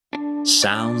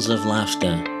Sounds of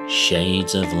laughter,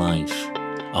 shades of life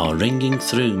are ringing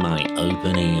through my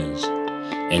open ears,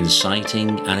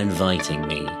 inciting and inviting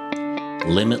me.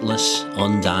 Limitless,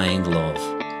 undying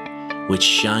love, which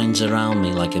shines around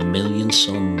me like a million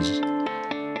suns.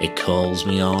 It calls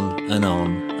me on and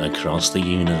on across the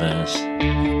universe.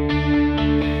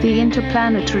 The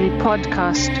Interplanetary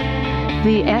Podcast,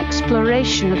 the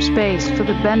exploration of space for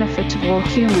the benefit of all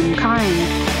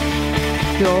humankind.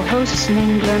 Your hosts in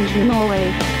England and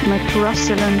Norway, Matt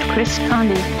Russell and Chris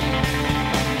Carney.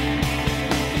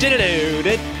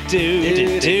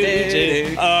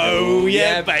 Oh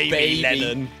yeah, baby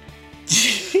Lennon.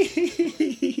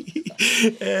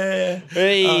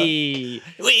 Hey,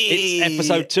 it's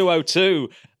episode 202,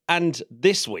 and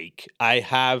this week I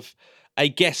have a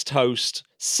guest host,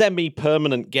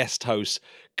 semi-permanent guest host,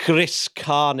 Chris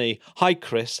Carney. Hi,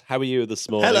 Chris. How are you this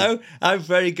morning? Hello. I'm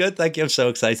very good. Thank you. I'm so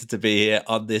excited to be here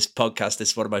on this podcast.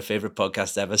 It's one of my favorite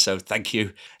podcasts ever. So thank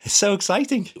you. It's so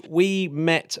exciting. We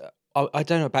met, I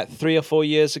don't know, about 3 or 4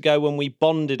 years ago when we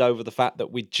bonded over the fact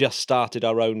that we just started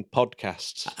our own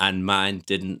podcasts. And mine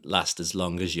didn't last as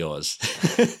long as yours.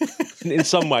 In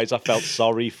some ways, I felt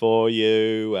sorry for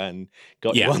you and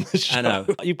got you on the show. I know.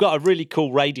 You've got a really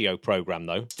cool radio program,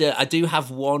 though. I do have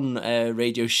one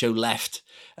radio show left,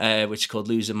 which is called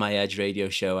Losing My Edge radio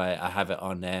show. I have it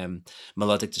on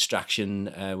Melodic Distraction,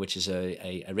 which is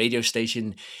a radio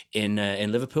station in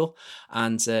Liverpool.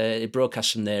 And it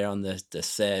broadcasts from there on the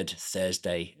third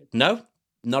Thursday. No,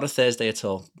 not a Thursday at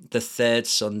all. The third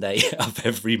Sunday of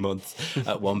every month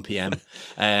at 1 p.m.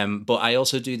 But I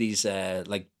also do these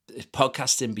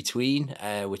podcasts in between,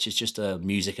 which is just a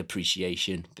music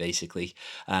appreciation, basically.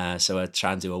 So I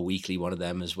try and do a weekly one of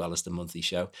them as well as the monthly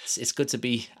show. It's good to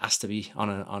be asked to be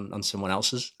on someone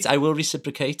else's. I will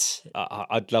reciprocate.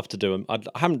 I'd love to do them. I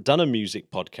haven't done a music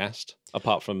podcast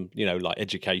apart from, like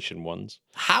education ones.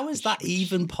 How is that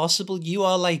even possible? You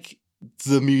are like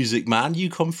the music man. You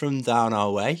come from down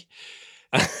our way.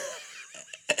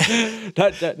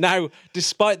 Now,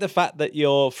 despite the fact that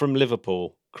you're from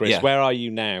Liverpool, Chris, where are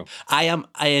you now? I am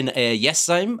in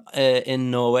Jessheim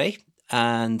in Norway,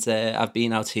 and I've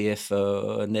been out here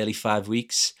for nearly 5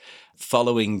 weeks,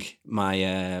 following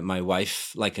my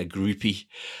wife like a groupie.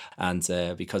 And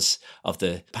because of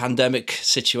the pandemic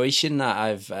situation,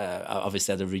 I've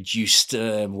obviously had a reduced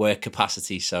work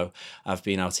capacity, so I've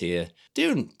been out here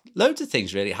doing loads of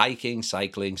things, really: hiking,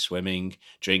 cycling, swimming,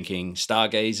 drinking,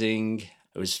 stargazing.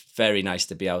 It was very nice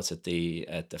to be out at the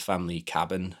family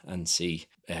cabin and see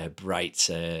a bright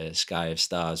sky of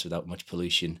stars without much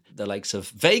pollution. The likes of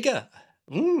Vega.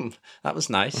 That was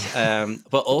nice.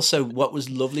 But also what was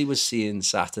lovely was seeing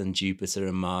Saturn, Jupiter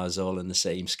and Mars all in the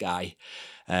same sky,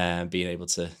 being able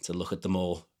to look at them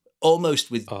all almost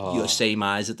with your same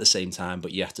eyes at the same time,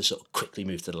 but you have to sort of quickly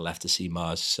move to the left to see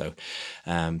Mars. So,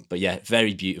 but yeah,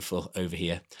 very beautiful over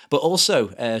here. But also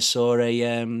saw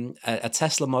a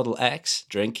Tesla Model X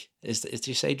drink. Do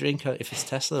you say drink if it's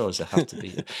Tesla, or does it have to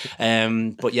be?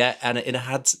 But yeah, and it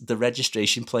had the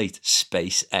registration plate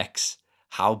SpaceX.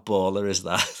 How baller is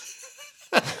that?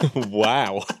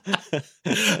 Wow.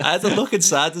 I had to look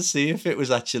inside to see if it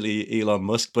was actually Elon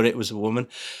Musk, but it was a woman.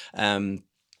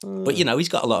 But he's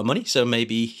got a lot of money, so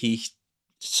maybe he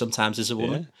sometimes is a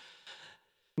woman.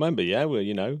 Remember, he's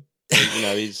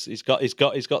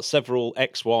got several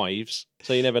ex-wives,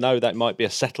 so you never know. That might be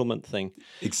a settlement thing.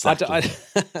 Exactly.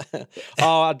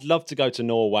 I'd love to go to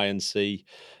Norway and see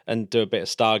and do a bit of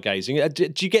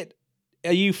stargazing.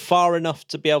 Are you far enough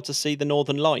to be able to see the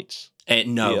Northern Lights?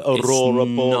 No, the Aurora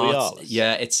Borealis.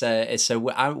 Yeah,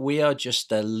 we are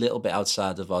just a little bit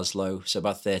outside of Oslo, so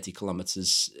about 30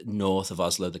 kilometers north of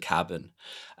Oslo, the cabin.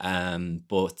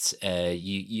 But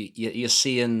you're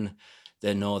seeing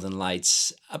the Northern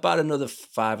Lights about another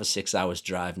 5 or 6 hours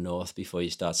drive north before you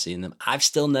start seeing them. I've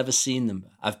still never seen them.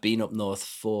 I've been up north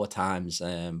 4 times,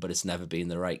 but it's never been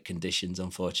the right conditions,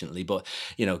 unfortunately. But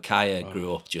Kaya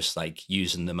grew up just like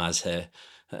using them as her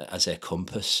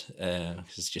compass.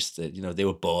 It's just that they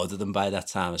were bored of them by that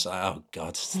time. It's like, oh God,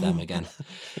 it's them again.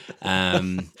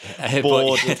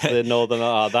 Bored with the Northern.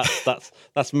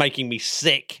 That's making me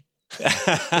sick.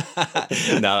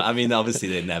 No, I mean, obviously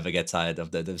they never get tired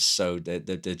of that.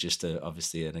 They're just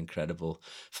obviously an incredible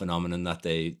phenomenon that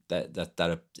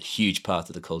are a huge part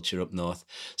of the culture up north.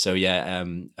 So yeah,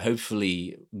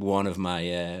 hopefully one of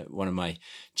my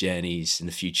journeys in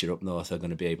the future up north are going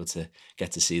to be able to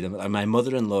get to see them. My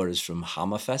mother-in-law is from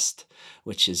Hammerfest,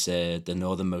 which is the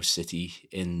northernmost city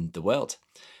in the world.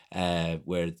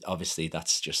 Where obviously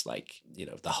that's just like,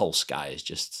 the whole sky is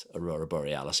just Aurora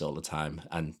Borealis all the time.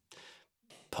 And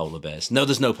polar bears. No,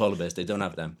 there's no polar bears. They don't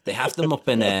have them. They have them up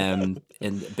in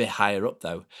a bit higher up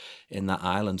though, in that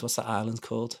island. What's that island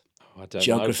called? I don't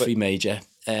Geography know, major.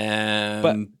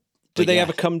 but do they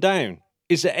ever come down?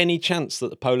 Is there any chance that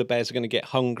the polar bears are going to get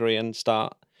hungry and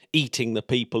start eating the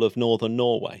people of northern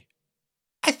Norway?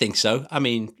 I think so. I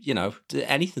mean,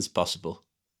 anything's possible.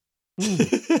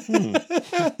 Can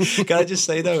I just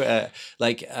say though,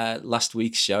 last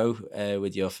week's show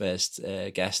with your first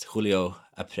guest, Julio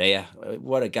Aprea,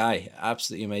 what a guy,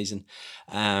 absolutely amazing.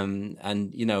 And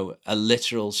a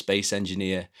literal space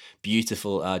engineer,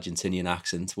 beautiful Argentinian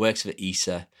accent, works for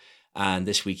ESA, and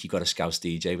this week he got a Scouse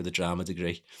DJ with a drama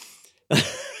degree.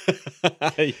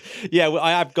 Yeah, well,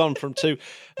 I have gone from two.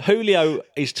 Julio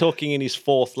is talking in his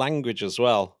fourth language as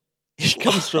well. He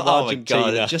comes from Argentina. Oh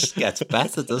my God, it just gets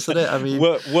better, doesn't it? I mean,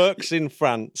 works in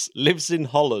France, lives in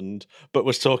Holland, but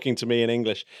was talking to me in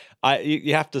English.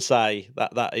 You have to say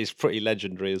that is pretty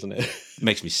legendary, isn't it?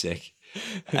 Makes me sick.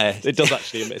 It does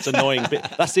actually. It's annoying.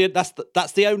 But that's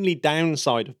the only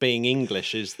downside of being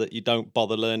English, is that you don't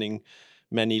bother learning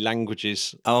many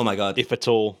languages. Oh my God, if at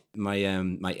all. My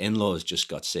in-laws just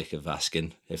got sick of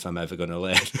asking if I'm ever going to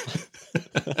learn.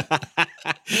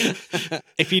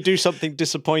 If you do something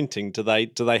disappointing, do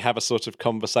they have a sort of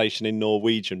conversation in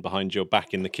Norwegian behind your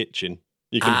back in the kitchen?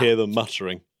 You can hear them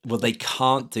muttering. Well, they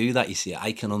can't do that, you see.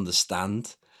 I can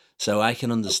understand. So I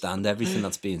can understand everything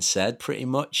that's being said pretty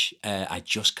much. I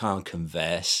just can't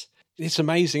converse. It's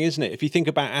amazing, isn't it? If you think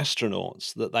about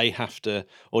astronauts, that they have to,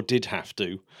 or did have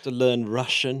to learn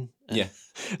Russian. Yeah.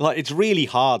 Like, it's really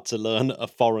hard to learn a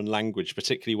foreign language,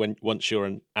 particularly once you're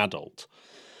an adult.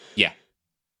 Yeah.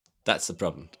 That's the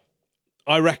problem.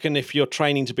 I reckon if you're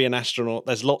training to be an astronaut,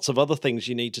 there's lots of other things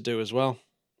you need to do as well.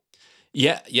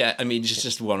 Yeah. I mean,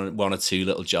 just one or two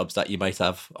little jobs that you might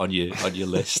have on your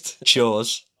list.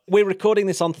 Chores. We're recording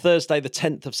this on Thursday, the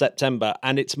 10th of September,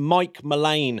 and it's Mike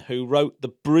Mullane who wrote the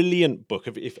brilliant book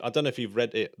of, I don't know if you've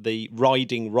read it, the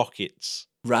Riding Rockets.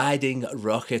 Riding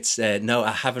Rockets. No,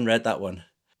 I haven't read that one.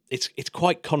 It's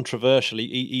quite controversial.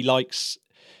 He likes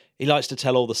to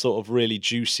tell all the sort of really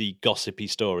juicy, gossipy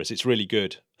stories. It's really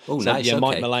good. Oh, nice. Yeah, okay.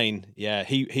 Mike Mullane. Yeah,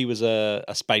 he was a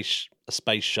space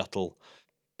shuttle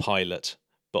pilot,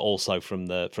 but also from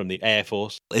the Air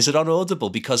Force. Is it on Audible?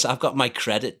 Because I've got my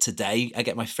credit today. I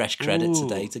get my fresh credit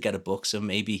today to get a book, so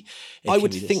maybe I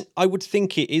would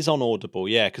think it is on Audible,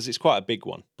 yeah, because it's quite a big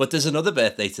one. But there's another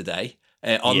birthday today.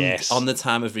 On the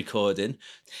time of recording.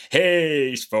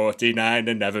 He's 49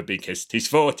 and never been kissed. He's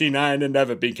 49 and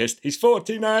never been kissed. He's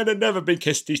 49 and never been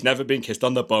kissed. He's never been kissed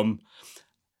on the bum.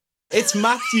 It's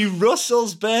Matthew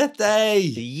Russell's birthday.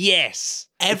 Yes.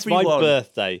 Everyone. It's my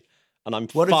birthday. And I'm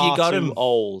far too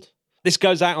old. This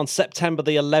goes out on September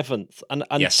the 11th. And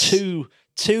yes.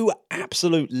 two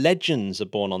absolute legends are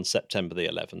born on September the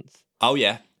 11th. Oh,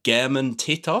 yeah. German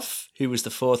Titov, who was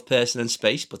the fourth person in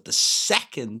space, but the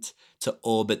second to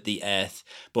orbit the Earth,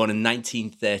 born in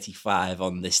 1935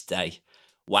 on this day.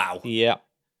 Wow. Yeah.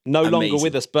 No longer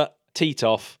with us, but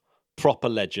Titov, proper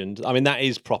legend. I mean, that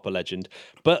is proper legend.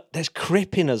 But there's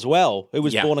Kripin as well, who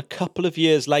was born a couple of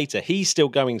years later. He's still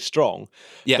going strong.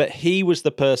 Yeah. But he was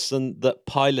the person that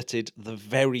piloted the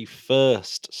very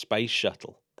first space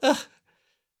shuttle.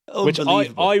 Which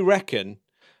I reckon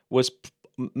was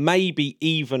maybe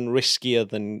even riskier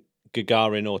than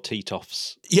Gagarin or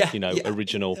Titov's,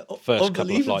 original first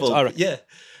couple of flights. Yeah.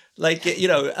 Like,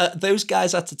 those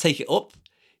guys had to take it up.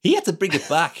 He had to bring it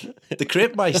back. The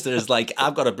Kripmeister is like,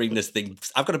 I've got to bring this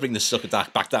sucker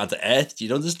back down to Earth. Do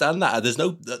you understand that? There's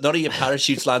none of your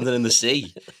parachutes landing in the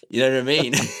sea. You know what I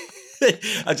mean?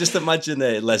 I just imagine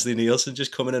Leslie Nielsen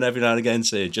just coming in every now and again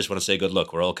saying, just want to say good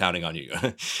luck. We're all counting on you.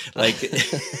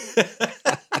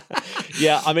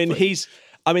 Yeah, I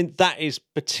mean, that is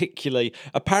particularly,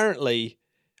 apparently,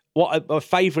 what a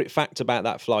favourite fact about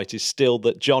that flight is still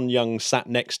that John Young sat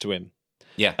next to him.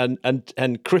 Yeah.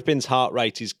 And Kripin's heart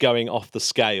rate is going off the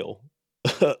scale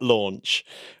at launch,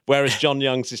 whereas John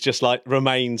Young's is just like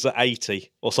remains at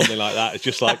 80 or something like that. It's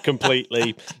just like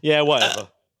completely, whatever.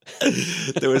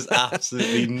 There was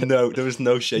absolutely no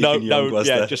shaking Young, was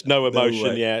there? Yeah, just no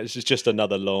emotion. No, it's just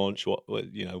another launch. What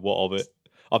of it?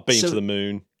 I've been to the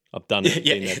moon. I've done it.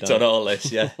 Yeah, done all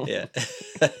this. Yeah.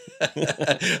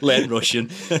 Learn Russian.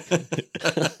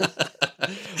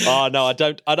 Oh no, I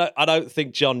don't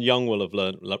think John Young will have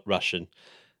learned Russian.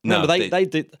 No, they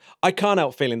did. I can't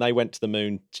help feeling they went to the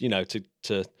moon,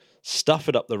 to stuff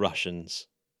it up the Russians.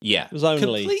 Yeah, it was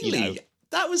only completely.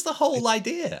 That was the whole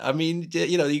idea. I mean,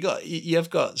 you've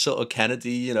got sort of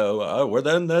Kennedy, we're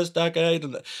there in this decade,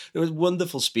 and it was a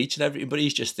wonderful speech and everything. But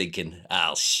he's just thinking,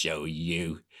 I'll show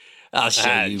you. I'll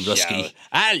show you, Rusky.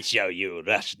 I'll show you,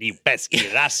 you pesky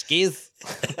Ruskies.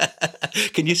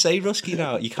 Can you say Rusky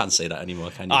now? You can't say that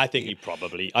anymore, can you? I think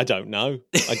I don't know.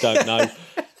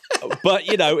 But,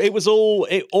 it was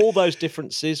all those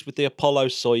differences with the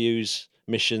Apollo-Soyuz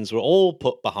missions were all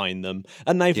put behind them,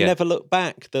 and they've never looked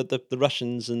back. The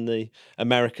Russians and the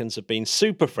Americans have been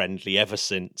super friendly ever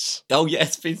since. Oh, yeah,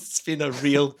 it's been a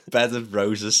real bed of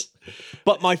roses.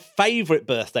 But my favourite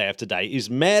birthday of today is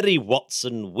Mary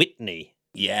Watson Whitney.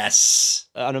 Yes.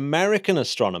 An American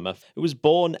astronomer who was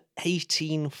born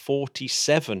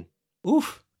 1847.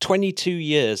 Oof. 22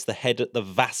 years the head at the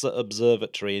Vassar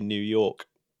Observatory in New York.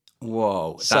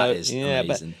 Whoa, that is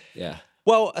amazing. Yeah.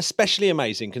 Well, especially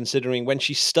amazing considering when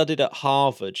she studied at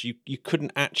Harvard, you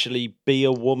couldn't actually be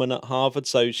a woman at Harvard,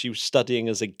 so she was studying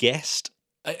as a guest.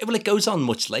 Well, it goes on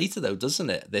much later, though, doesn't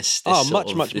it?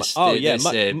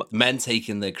 Men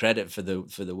taking the credit for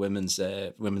the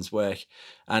women's work,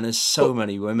 and there's so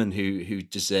many women who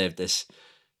deserve this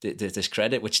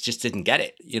credit, which just didn't get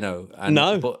it,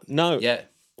 No. Yeah.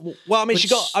 Well,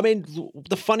 I mean,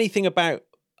 the funny thing about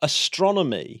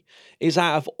astronomy is,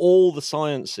 out of all the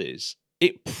sciences,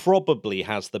 it probably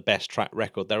has the best track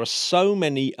record. There are so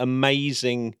many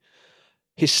amazing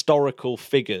historical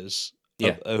figures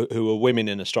who are women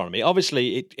in astronomy.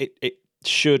 Obviously, it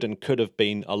should and could have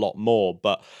been a lot more.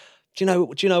 But do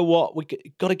you know what? We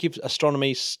got to give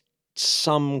astronomy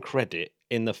some credit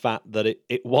in the fact that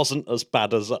it wasn't as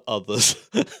bad as others.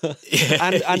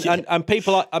 and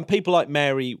people like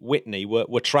Mary Whitney were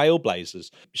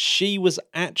trailblazers. She was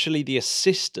actually the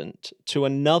assistant to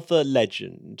another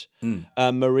legend,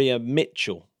 Maria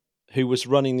Mitchell, who was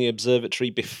running the observatory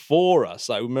before us.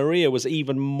 So Maria was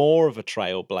even more of a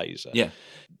trailblazer. Yeah.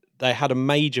 They had a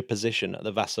major position at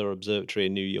the Vassar Observatory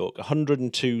in New York,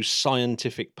 102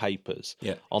 scientific papers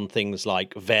on things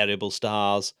like variable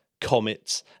stars,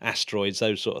 comets, asteroids,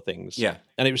 those sort of things. Yeah.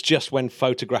 And it was just when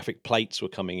photographic plates were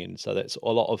coming in, so that's a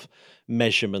lot of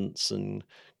measurements and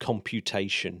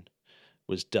computation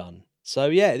was done. So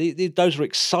yeah, those were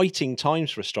exciting times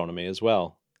for astronomy as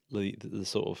well, the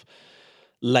sort of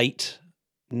late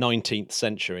 19th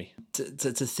century.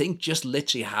 To think just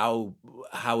literally how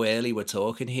early we're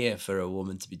talking here for a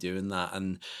woman to be doing that,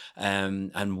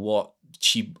 and what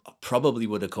she probably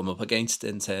would have come up against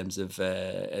in terms of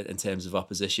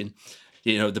opposition.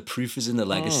 The proof is in the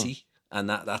legacy, and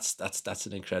that's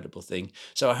an incredible thing.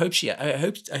 So I hope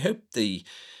the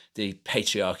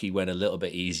patriarchy went a little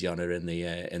bit easy on her in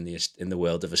the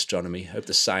world of astronomy. I hope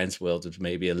the science world was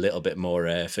maybe a little bit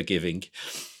more forgiving.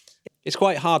 It's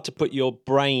quite hard to put your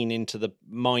brain into the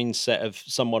mindset of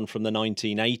someone from the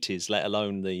 1980s, let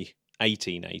alone the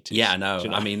 1880s. Yeah, I know.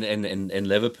 I mean, in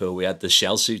Liverpool, we had the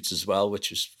shell suits as well,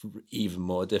 which was even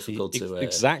more difficult to...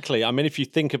 Exactly. I mean, if you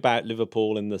think about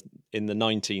Liverpool in the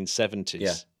 1970s...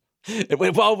 Yeah.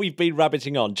 While we've been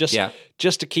rabbiting on, just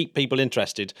to keep people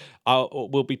interested,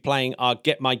 we'll be playing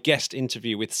my guest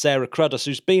interview with Sarah Cruddas,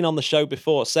 who's been on the show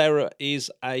before. Sarah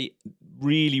is a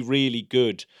really, really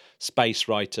good space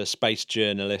writer, space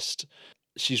journalist.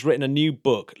 She's written a new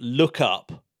book, Look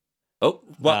Up. Oh,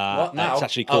 what now? It's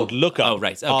actually called Look Up. Oh,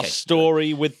 right. Okay. Our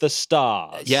Story with the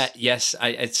Stars. Yeah, yes.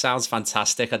 It sounds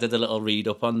fantastic. I did a little read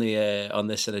up on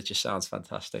this, and it just sounds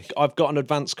fantastic. I've got an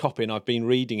advanced copy, and I've been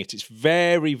reading it. It's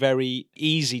very, very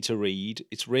easy to read.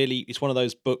 It's one of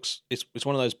those books. It's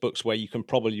one of those books where you can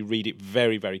probably read it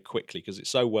very, very quickly because it's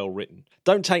so well written.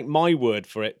 Don't take my word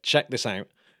for it. Check this out.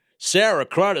 Sarah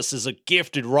Cruddas is a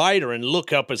gifted writer, and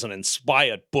Look Up is an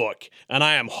inspired book, and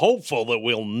I am hopeful that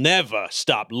we'll never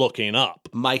stop looking up.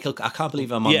 Michael, I can't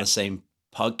believe I'm on the same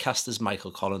podcast as Michael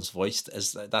Collins voiced.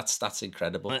 That's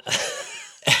incredible.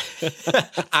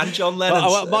 And John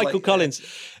Lennon. Michael Collins.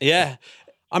 Yeah.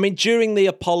 I mean, during the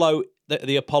Apollo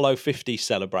 50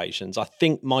 celebrations, I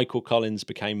think Michael Collins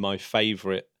became my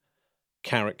favourite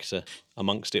character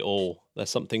amongst it all. There's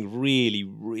something really,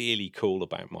 really cool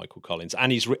about Michael Collins,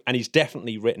 and he's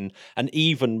definitely written an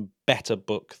even better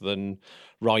book than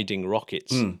Riding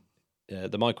Rockets.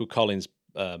 The Michael Collins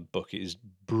book is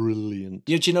brilliant.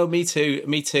 Do you know, me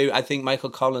too. I think Michael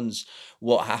Collins,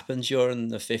 what happened during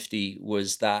the 50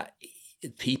 was that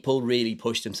people really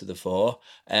pushed him to the fore,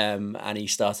 and he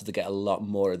started to get a lot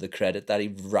more of the credit that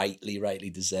he rightly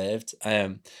deserved.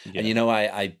 And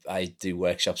I do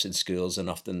workshops in schools, and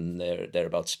often they're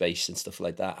about space and stuff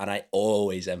like that, and I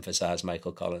always emphasize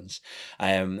Michael Collins.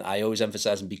 I always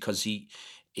emphasize him because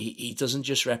he doesn't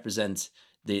just represent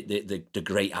the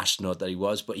great astronaut that he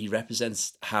was, but he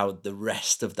represents how the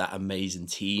rest of that amazing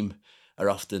team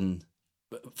are often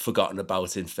forgotten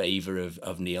about in favor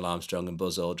of Neil Armstrong and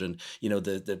Buzz Aldrin. You know,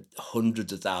 the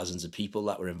hundreds of thousands of people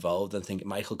that were involved. I think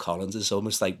Michael Collins is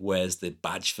almost like wears the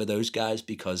badge for those guys,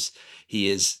 because he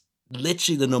is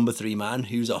literally the number 3 man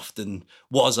who was often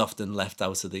left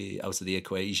out of the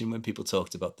equation when people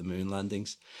talked about the moon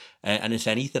landings. And if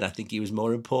anything, I think he was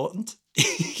more important.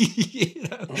 You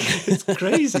know, it's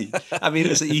crazy. I mean,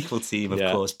 it's an equal team, of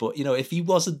course, but you know, if he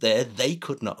wasn't there, they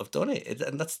could not have done it.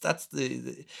 And that's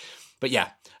the but yeah,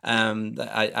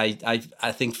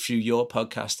 I think through your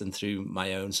podcast and through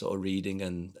my own sort of reading,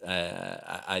 and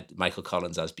Michael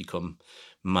Collins has become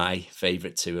my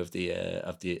favorite too of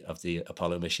the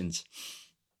Apollo missions.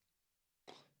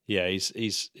 Yeah,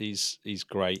 he's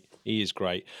great. He is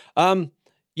great.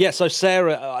 Yeah, so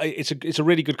Sarah, it's a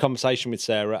really good conversation with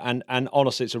Sarah, and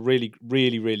honestly, it's a really,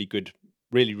 really, really good,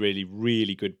 really, really,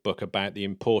 really good book about the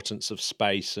importance of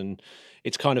space, and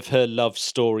it's kind of her love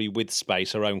story with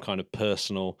space, her own kind of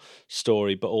personal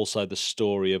story, but also the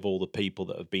story of all the people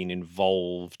that have been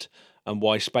involved and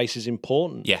why space is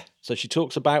important. Yeah. So she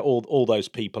talks about all those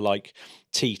people like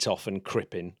Titov and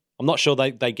Crippen. I'm not sure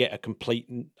they get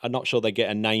I'm not sure they get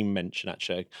a name mention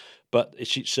actually, but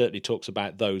she certainly talks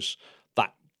about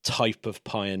that type of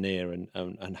pioneer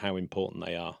and how important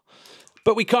they are.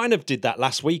 But we kind of did that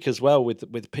last week as well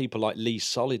with people like Lee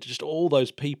Solid, just all those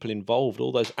people involved,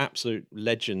 all those absolute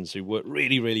legends who worked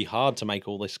really, really hard to make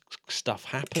all this stuff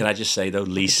happen. Can I just say though,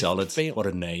 Lee Solid, what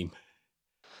a name.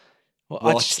 Well,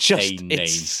 what a name.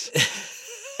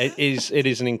 It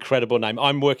is an incredible name.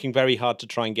 I'm working very hard to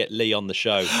try and get Lee on the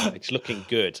show. It's looking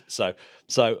good. So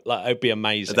like, it'd be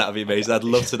amazing. That'd be amazing. I'd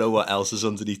love to know what else is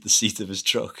underneath the seat of his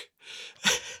truck.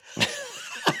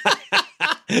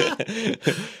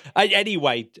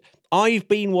 Anyway, I've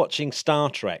been watching Star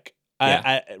Trek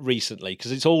recently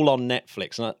because it's all on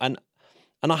Netflix,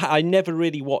 and I never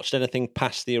really watched anything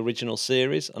past the original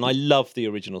series, and I love the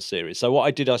original series. So what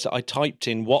I did, I typed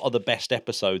in what are the best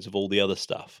episodes of all the other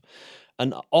stuff,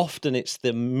 and often it's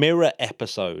the mirror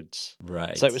episodes.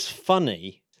 Right. So it was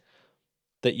funny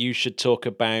that you should talk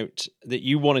about, that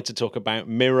you wanted to talk about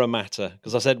mirror matter,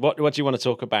 because I said, what do you want to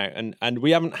talk about? And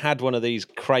we haven't had one of these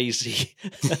crazy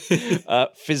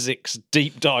physics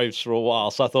deep dives for a while.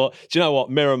 So I thought, do you know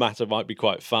what? Mirror matter might be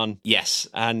quite fun. Yes.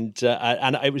 And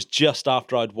it was just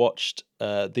after I'd watched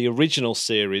the original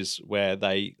series where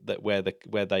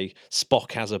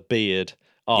Spock has a beard.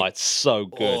 Oh, it's so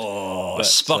good. Oh, but,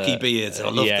 Spocky beard. I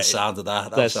love the sound of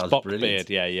that. That sounds Spock brilliant.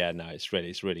 Beard. Yeah. No, it's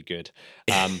really good.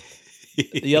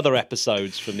 The other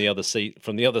episodes from the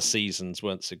other seasons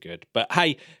weren't so good. But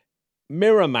hey,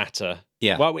 mirror matter.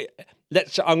 Yeah. Well,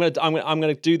 I'm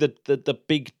gonna do the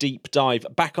big deep dive.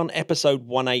 Back on episode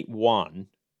 181,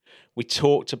 we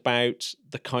talked about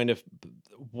the kind of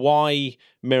why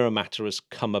mirror matter has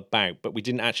come about, but we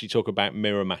didn't actually talk about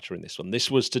mirror matter in this one. This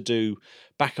was to do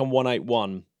back on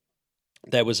 181.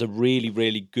 There was a really,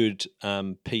 really good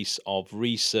piece of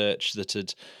research that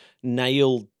had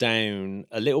nailed down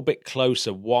a little bit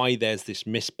closer why there's this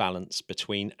misbalance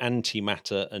between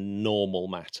antimatter and normal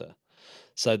matter.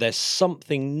 So there's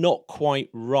something not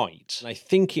quite right. And I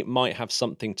think it might have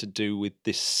something to do with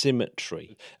this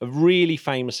symmetry. A really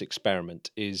famous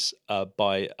experiment is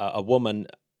by a woman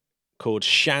called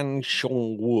Shan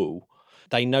Shong Wu.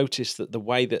 They noticed that the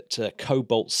way that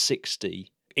cobalt-60,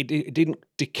 it didn't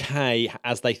decay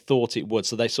as they thought it would.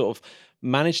 So they sort of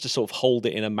managed to sort of hold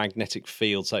it in a magnetic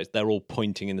field so they're all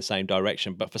pointing in the same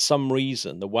direction. But for some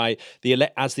reason, the way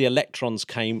as the electrons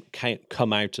come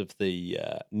out of the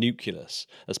nucleus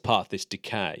as part of this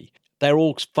decay, they're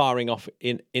all firing off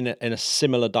in a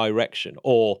similar direction,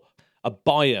 or a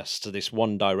bias to this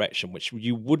one direction, which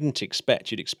you wouldn't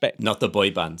expect. You'd expect not the boy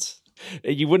bands.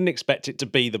 You wouldn't expect it to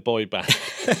be the boy band.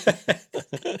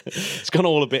 It's gone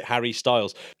all a bit Harry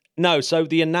Styles. No, so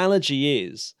the analogy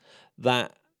is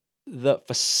that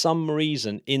for some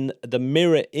reason in the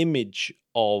mirror image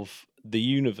of the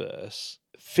universe,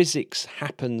 physics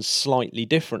happens slightly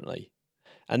differently.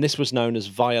 And this was known as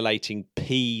violating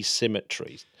P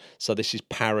symmetry. So this is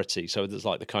parity. So there's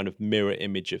like the kind of mirror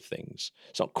image of things.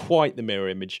 It's not quite the mirror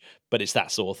image, but it's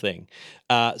that sort of thing.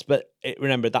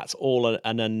 Remember, that's all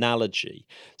an analogy.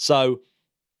 So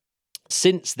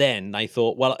since then, they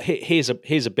thought, well, here's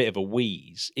a bit of a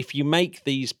wheeze. If you make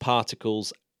these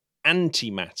particles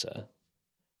antimatter,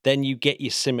 then you get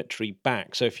your symmetry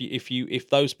back. So if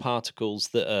those particles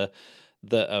that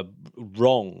are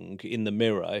wrong in the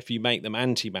mirror, if you make them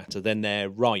antimatter, then they're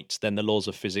right. Then the laws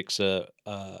of physics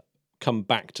come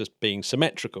back to being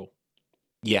symmetrical.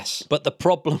 Yes. But the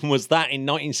problem was that in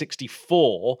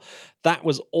 1964, that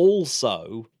was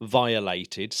also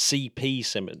violated, CP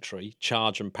symmetry,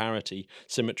 charge and parity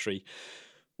symmetry,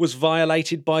 was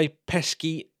violated by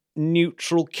pesky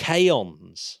neutral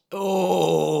kaons.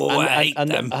 Oh, I hate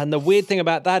them. And the weird thing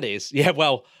about that is,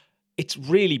 it's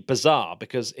really bizarre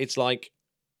because it's like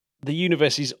the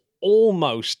universe is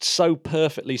almost so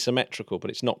perfectly symmetrical, but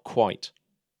it's not quite.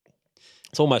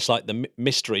 It's almost like the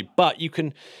mystery, but you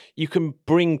can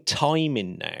bring time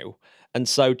in now. And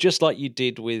so just like you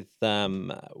did with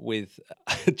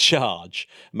charge,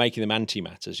 making them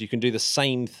antimatters, you can do the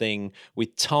same thing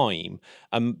with time,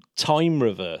 time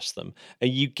reverse them, and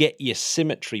you get your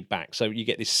symmetry back. So you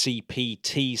get this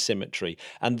CPT symmetry,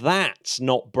 and that's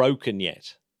not broken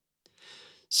yet.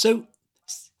 So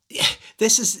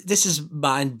this is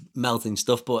mind-melting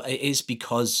stuff, but it is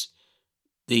because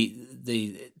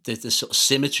the sort of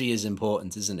symmetry is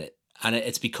important, isn't it? And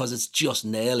it's because it's just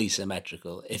nearly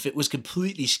symmetrical. If it was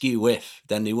completely skew-whiff,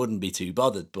 then they wouldn't be too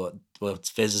bothered. But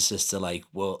physicists are like,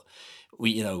 well,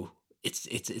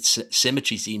 it's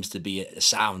symmetry seems to be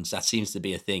that seems to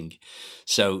be a thing.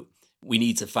 So we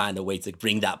need to find a way to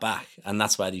bring that back, and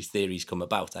that's why these theories come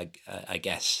about, I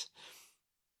guess.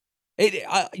 Do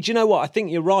you know what? I think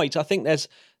you're right. I think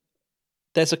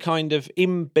there's a kind of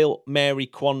inbuilt Mary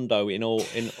Kondo in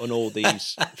all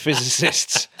these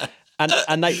physicists.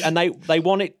 And they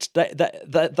want it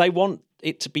they want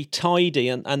it to be tidy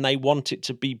and they want it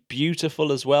to be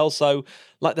beautiful as well. So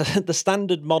like the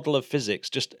standard model of physics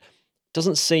just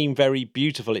doesn't seem very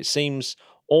beautiful. It seems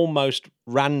almost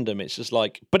random. It's just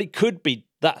like, but it could be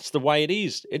that's the way it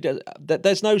is.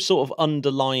 There's no sort of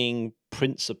underlying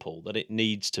principle that it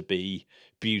needs to be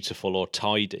beautiful or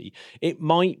tidy. It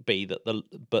might be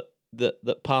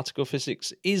that particle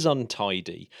physics is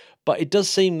untidy, but it does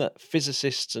seem that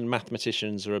physicists and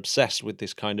mathematicians are obsessed with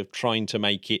this kind of trying to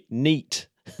make it neat.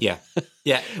 Yeah.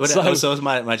 I also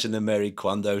might imagine the Marie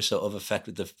Kondo sort of effect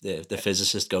with the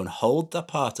physicist going, hold the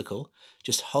particle,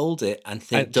 just hold it and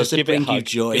think, does it bring you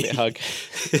joy? Give it a hug.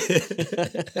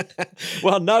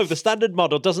 Well, no, the standard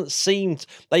model doesn't seem...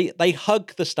 They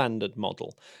hug the standard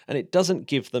model and it doesn't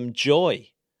give them joy.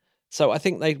 So I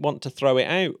think they want to throw it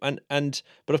out,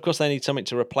 but of course they need something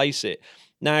to replace it.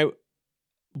 Now,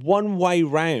 one way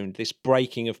round this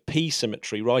breaking of P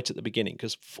symmetry right at the beginning,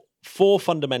 because four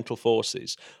fundamental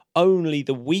forces, only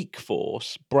the weak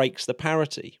force breaks the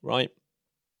parity, right?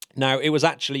 Now, it was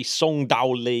actually Song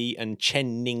Dao Li and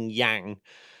Chen Ning Yang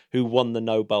who won the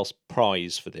Nobel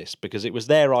Prize for this, because it was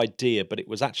their idea, but it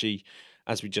was actually,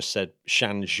 as we just said,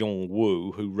 Shan Zhong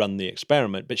Wu who run the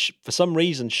experiment, but for some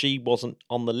reason she wasn't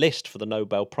on the list for the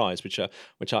Nobel Prize, which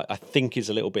I think is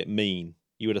a little bit mean.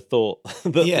 You would have thought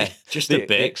that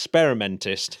the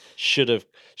experimentist should have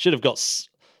got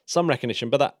some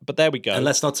recognition, but there we go. And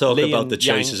let's not talk about the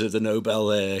choices of the Nobel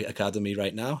Academy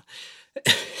right now.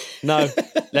 No,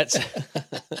 let's.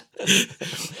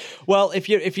 Well, if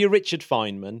you're Richard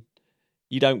Feynman,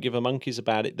 you don't give a monkeys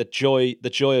about it. The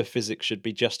joy of physics should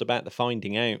be just about the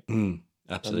finding out.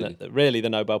 Absolutely. And really, the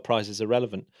Nobel Prize is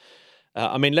irrelevant.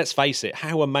 I mean, let's face it.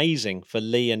 How amazing for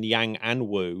Li and Yang and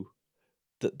Wu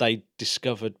that they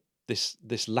discovered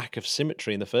this lack of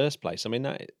symmetry in the first place. I mean,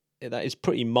 that is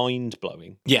pretty mind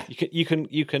blowing. Yeah, you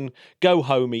can go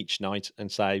home each night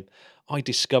and say, I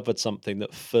discovered something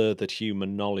that furthered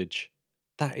human knowledge.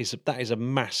 That is a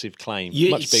massive claim,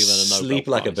 much bigger than a Nobel Sleep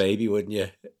Prize. like a baby, wouldn't you?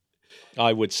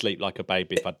 I would sleep like a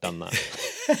baby if I'd done that.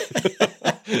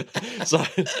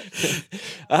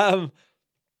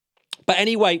 But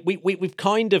anyway, we've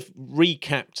kind of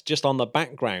recapped just on the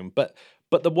background. But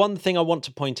the one thing I want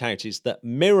to point out is that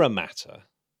mirror matter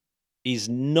is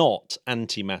not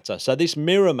antimatter. So this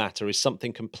mirror matter is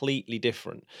something completely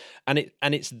different, and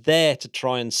it's there to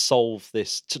try and solve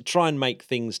this, to try and make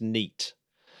things neat.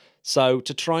 So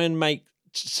to try and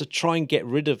get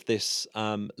rid of this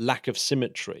lack of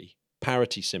symmetry,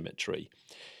 parity symmetry,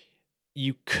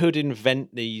 you could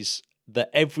invent that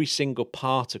every single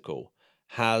particle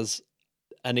has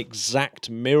an exact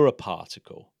mirror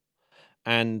particle,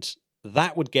 and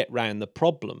that would get round the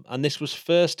problem. And this was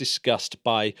first discussed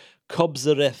by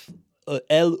Kobzarev,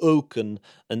 L. Oken,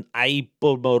 and A.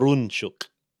 Pomerunchuk.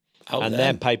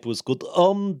 Their paper was called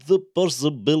On the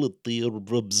Possibility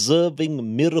of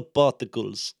Observing Mirror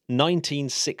Particles,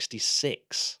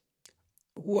 1966.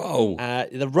 Whoa!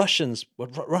 The Russians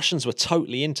were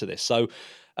totally into this. So,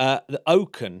 the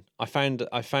Oken, I found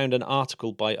an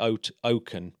article by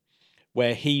Oken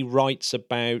where he writes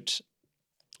about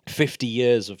 50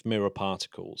 years of mirror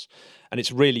particles, and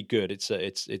it's really good.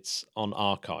 It's on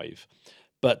archive.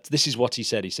 But this is what he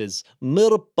said. He says,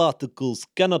 mirror particles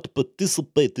cannot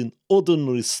participate in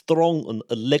ordinary strong and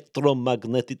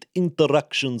electromagnetic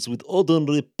interactions with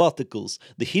ordinary particles.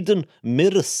 The hidden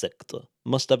mirror sector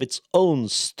must have its own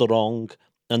strong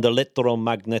and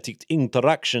electromagnetic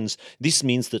interactions. This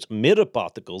means that mirror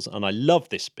particles, and I love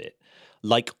this bit,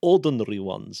 like ordinary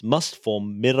ones, must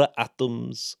form mirror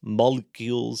atoms,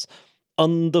 molecules,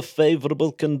 under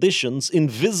favorable conditions,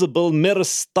 invisible mirror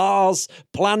stars,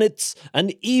 planets,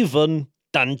 and even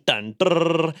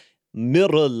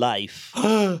mirror life.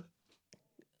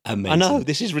 Amazing. I know,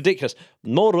 this is ridiculous.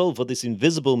 Moreover, this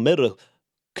invisible mirror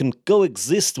can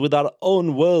coexist with our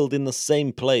own world in the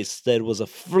same place. There was a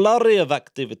flurry of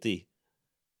activity.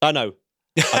 I know.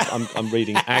 I'm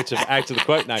reading out of the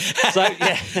quote now. So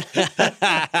yeah,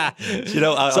 you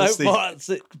know,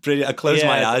 brilliant. I closed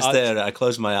my eyes there. I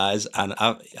closed my eyes, and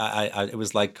I it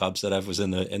was like Cobb said. I was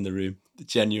in the room,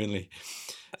 genuinely.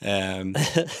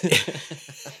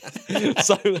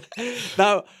 So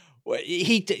now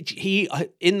he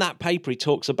in that paper he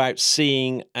talks about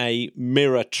seeing a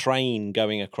mirror train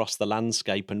going across the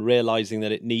landscape and realizing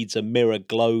that it needs a mirror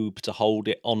globe to hold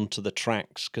it onto the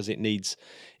tracks because it needs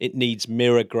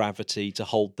mirror gravity to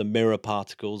hold the mirror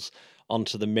particles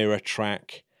onto the mirror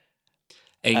track.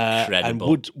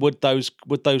 Incredible. And would those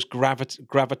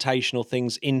gravitational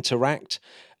things interact?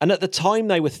 And at the time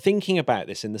they were thinking about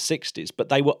this in the 60s, but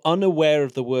they were unaware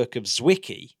of the work of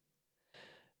Zwicky,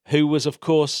 who was, of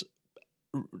course,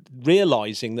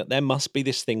 realizing that there must be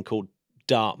this thing called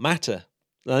dark matter.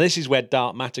 Now, this is where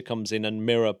dark matter comes in, and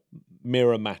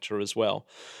mirror matter as well,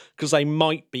 because they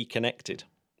might be connected.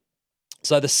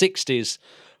 So the 60s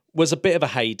was a bit of a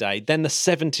heyday. Then the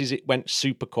 70s, it went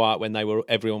super quiet when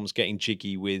everyone was getting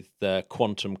jiggy with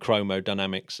quantum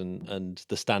chromodynamics and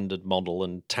the Standard Model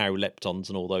and tau leptons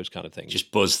and all those kind of things.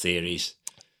 Just buzz theories.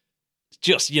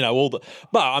 Just, all the...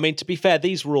 But, I mean, to be fair,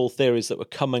 these were all theories that were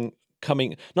coming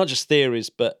not just theories,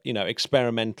 but,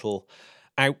 experimental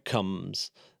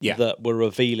outcomes that were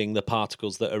revealing the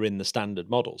particles that are in the Standard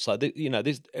Model. So,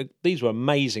 these were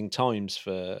amazing times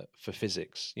for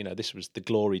physics. This was the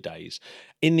glory days.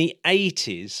 In the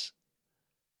 80s,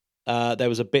 there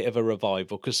was a bit of a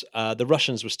revival because the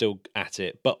Russians were still at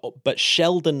it. But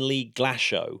Sheldon Lee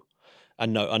Glashow,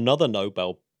 another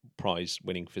Nobel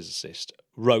Prize-winning physicist,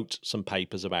 wrote some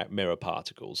papers about mirror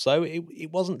particles. So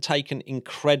it wasn't taken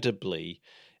incredibly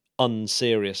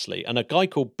unseriously. And a guy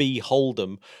called B.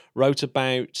 Holdham wrote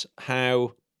about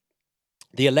how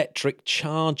the electric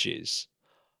charges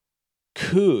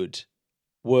could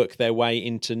work their way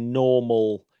into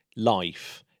normal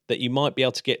life, that you might be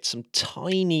able to get some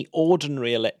tiny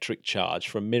ordinary electric charge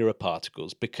from mirror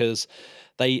particles because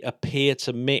they appear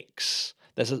to mix.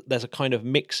 There's a kind of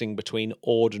mixing between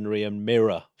ordinary and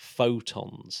mirror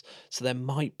photons. So there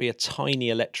might be a tiny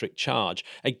electric charge.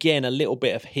 Again, a little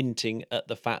bit of hinting at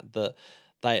the fact that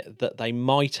they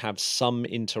might have some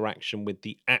interaction with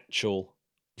the actual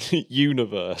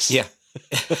universe. Yeah.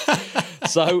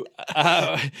 So,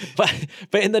 but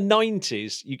in the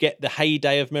 90s, you get the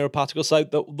heyday of mirror particles. So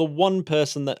the one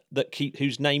person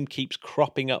whose name keeps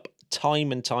cropping up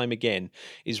time and time again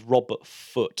is Robert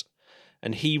Foote.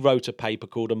 And he wrote a paper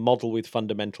called A Model with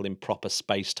Fundamental Improper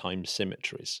Space-Time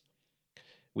Symmetries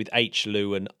with H.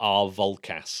 Liu and R.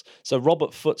 Volkas. So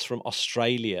Robert Foote's from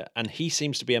Australia, and he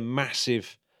seems to be a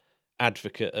massive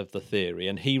advocate of the theory.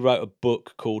 And he wrote a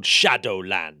book called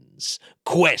Shadowlands,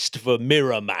 Quest for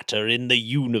Mirror Matter in the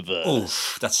Universe.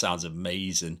 Oh, that sounds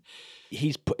amazing.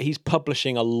 He's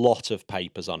publishing a lot of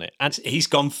papers on it, and he's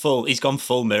gone full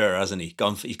mirror, hasn't he?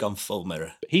 He's gone full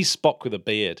mirror. He's Spock with a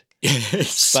beard.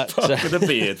 Spock with a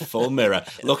beard, full mirror,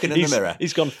 looking in the mirror.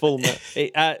 He's gone full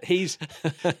mirror. He's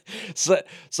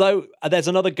so there's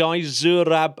another guy,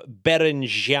 Zurab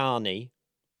Berenjani,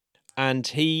 and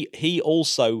he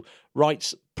also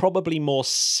writes probably more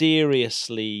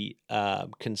seriously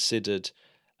considered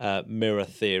mirror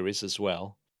theories as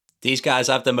well. These guys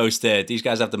have the most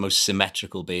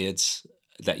symmetrical beards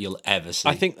that you'll ever see.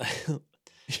 I think,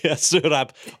 yeah, Zurab.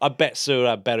 I bet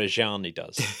Zurab Berejani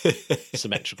does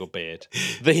symmetrical beard.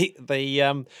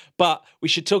 But we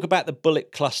should talk about the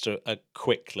bullet cluster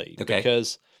quickly, okay?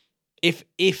 Because if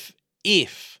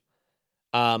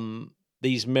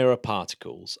these mirror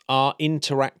particles are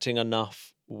interacting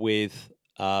enough with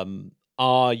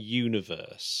our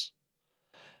universe,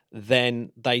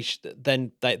 then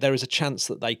there is a chance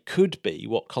that they could be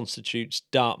what constitutes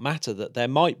dark matter, that there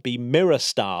might be mirror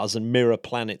stars and mirror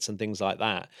planets and things like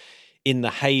that in the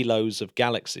halos of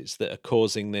galaxies that are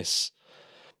causing the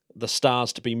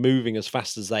stars to be moving as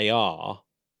fast as they are,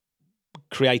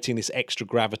 creating this extra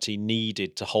gravity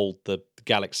needed to hold the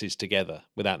galaxies together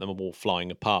without them all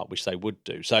flying apart, which they would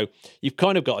do. So you've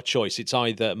kind of got a choice. It's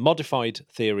either modified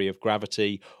theory of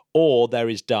gravity or there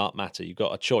is dark matter. You've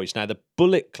got a choice. Now, the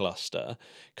bullet cluster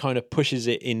kind of pushes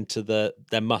it into there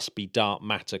must be dark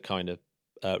matter kind of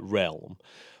realm,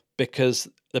 because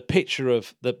the picture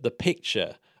of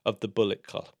the bullet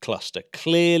cluster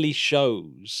clearly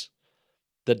shows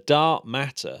the dark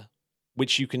matter,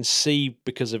 which you can see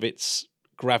because of its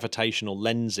gravitational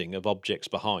lensing of objects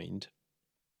behind,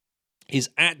 is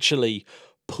actually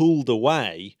pulled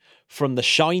away from the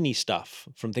shiny stuff,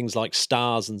 from things like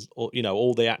stars and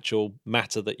all the actual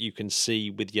matter that you can see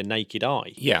with your naked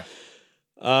eye. Yeah.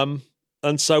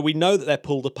 And so we know that they're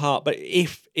pulled apart. But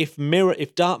if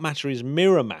dark matter is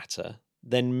mirror matter,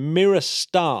 then mirror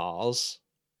stars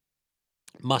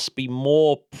must be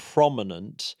more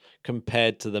prominent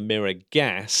compared to the mirror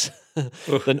gas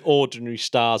than ordinary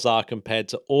stars are compared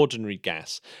to ordinary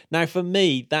gas. Now, for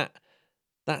me, that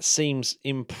seems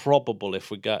improbable if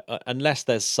we go unless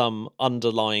there's some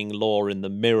underlying law in the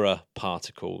mirror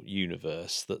particle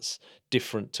universe that's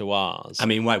different to ours. I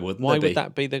mean, why wouldn't Why there be? would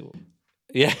that be the?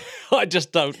 Yeah, I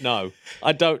just don't know.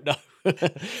 I don't know.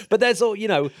 But there's all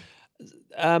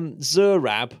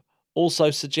Zerab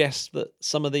also suggests that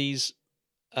some of these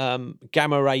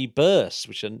gamma ray bursts,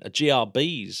 which are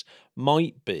GRBs,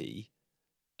 might be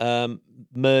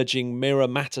merging mirror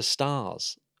matter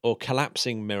stars or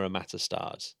collapsing mirror matter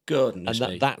stars. Goodness me.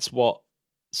 And that's what.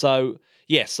 So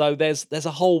yeah, so there's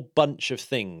a whole bunch of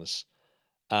things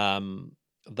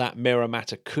that mirror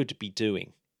matter could be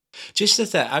doing. Just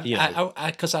as that,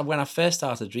 because when I first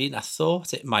started reading, I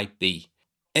thought it might be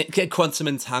quantum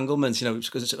entanglement,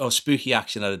 because it's spooky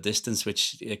action at a distance,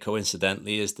 which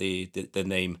coincidentally is the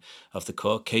name of the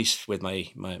court case with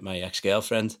my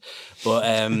ex-girlfriend.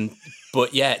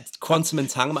 But yeah, quantum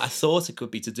entanglement, I thought it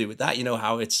could be to do with that. You know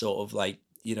how it's sort of like,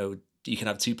 you can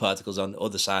have two particles on the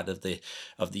other side of the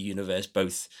universe,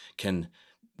 both can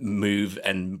move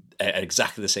and at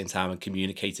exactly the same time and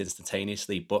communicate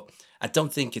instantaneously. But I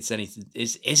don't think it's anything.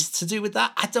 Is it to do with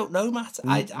that? I don't know, Matt.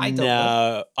 I don't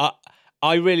know.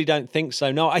 I really don't think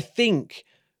so. No, I think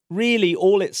really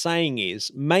all it's saying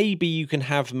is maybe you can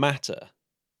have matter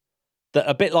that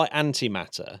a bit like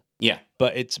antimatter. Yeah.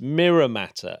 But it's mirror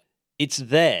matter. It's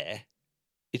there.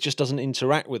 It just doesn't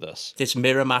interact with us. It's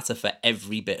mirror matter for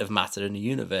every bit of matter in the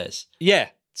universe. Yeah.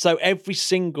 So every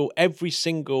single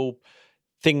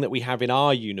thing that we have in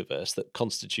our universe that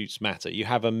constitutes matter, you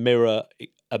have a mirror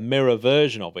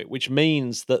version of it, which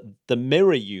means that the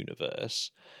mirror universe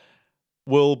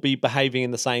will be behaving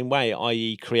in the same way,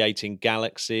 i.e. creating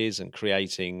galaxies and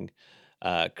creating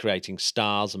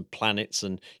stars and planets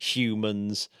and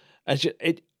humans,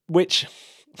 which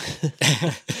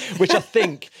I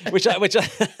think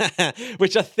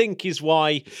is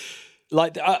why,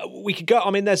 like, we could go.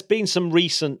 I mean, there's been some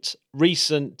recent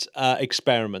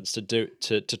experiments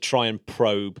to try and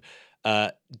probe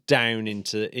down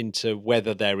into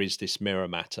whether there is this mirror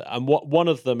matter, and one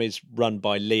of them is run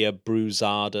by Leah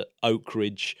Broussard at Oak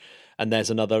Ridge, and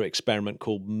there's another experiment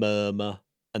called Murmur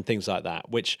and things like that,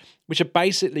 which are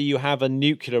basically, you have a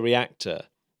nuclear reactor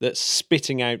that's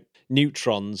spitting out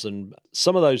neutrons, and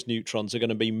some of those neutrons are going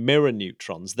to be mirror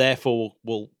neutrons, therefore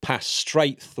will pass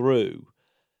straight through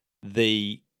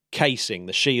the casing,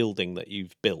 the shielding that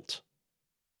you've built.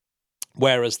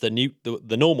 Whereas the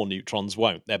normal neutrons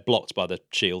won't; they're blocked by the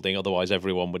shielding. Otherwise,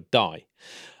 everyone would die.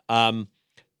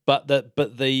 But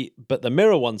the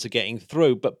mirror ones are getting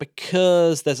through. But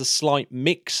because there's a slight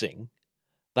mixing,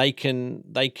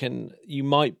 you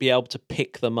might be able to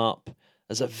pick them up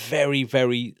as a very,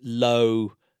 very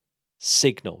low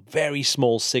signal, very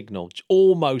small signal,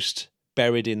 almost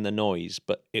buried in the noise,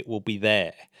 but it will be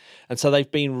there. And so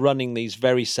they've been running these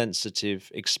very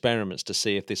sensitive experiments to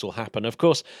see if this will happen. Of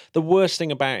course, the worst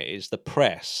thing about it is the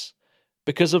press,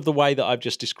 because of the way that I've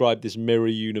just described this mirror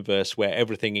universe where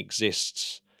everything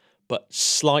exists but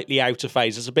slightly out of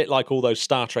phase. It's a bit like all those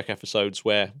Star Trek episodes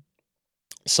where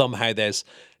somehow there's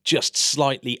just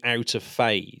slightly out of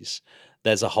phase.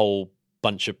 There's a whole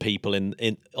bunch of people in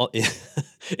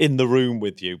the room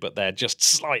with you, but they're just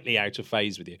slightly out of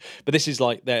phase with you. But this is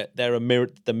like they're a mirror.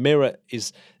 The mirror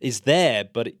is there,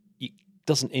 but it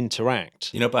doesn't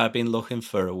interact. But I've been looking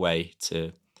for a way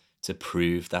to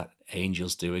prove that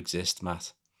angels do exist,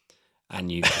 Matt,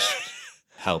 and you just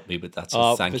helped me with that.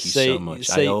 So thank you so much.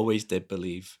 I always did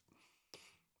believe.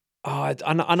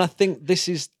 And I think this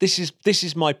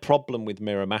is my problem with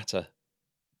mirror matter.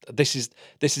 This is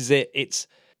it. It's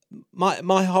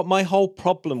my whole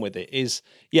problem with it is,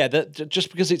 that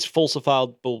just because it's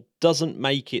falsifiable doesn't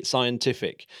make it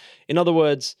scientific. In other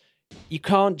words, you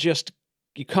can't just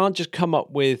come up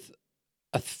with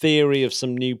a theory of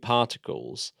some new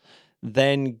particles,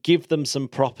 then give them some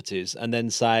properties, and then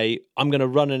say, I'm going to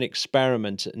run an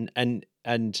experiment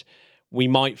and we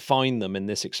might find them in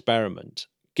this experiment.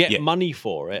 Get money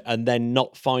for it and then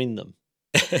not find them.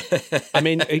 I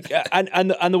mean,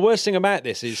 and the worst thing about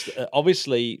this is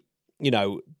obviously,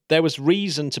 there was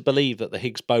reason to believe that the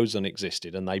Higgs boson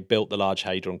existed, and they built the Large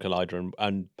Hadron Collider,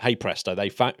 and hey presto, they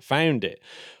found it.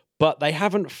 But they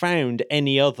haven't found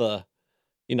any other,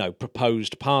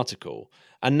 proposed particle.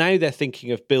 And now they're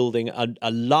thinking of building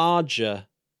a larger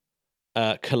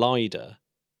collider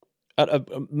at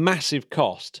a massive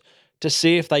cost to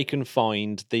see if they can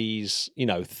find these,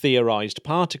 theorized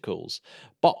particles.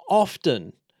 But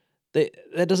often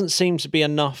there doesn't seem to be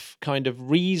enough kind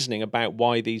of reasoning about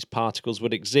why these particles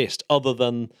would exist other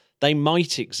than they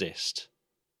might exist.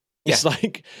 Yeah.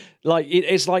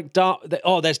 It's like dark.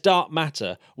 There's dark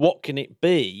matter. What can it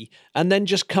be? And then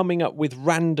just coming up with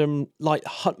random,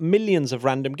 millions of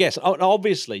random guesses.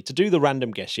 Obviously, to do the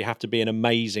random guess, you have to be an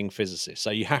amazing physicist. So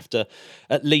you have to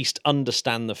at least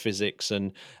understand the physics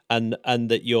and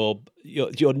that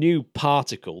your new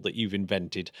particle that you've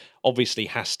invented obviously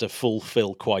has to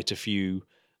fulfill quite a few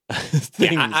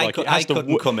things. Yeah, I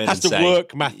couldn't come in and say...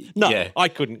 work math. No, yeah. I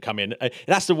couldn't come in. It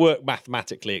has to work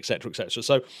mathematically, etc., etc.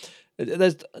 So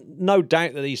there's no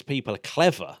doubt that these people are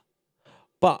clever,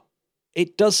 but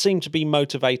it does seem to be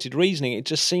motivated reasoning. It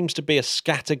just seems to be a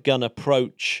scattergun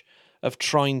approach of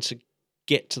trying to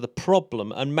get to the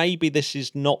problem, and maybe this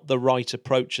is not the right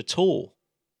approach at all.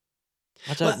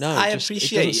 I don't know. I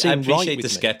appreciate the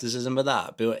skepticism of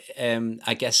that, but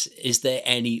I guess, is there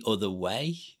any other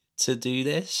way to do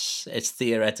this? It's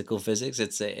theoretical physics.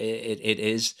 It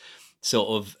is sort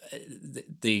of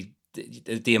the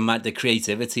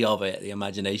creativity of it, the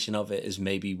imagination of it is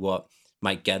maybe what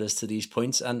might get us to these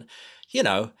points. And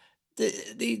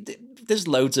there's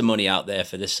loads of money out there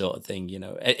for this sort of thing.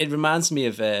 It reminds me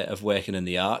of working in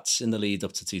the arts in the lead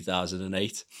up to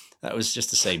 2008. That was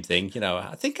just the same thing.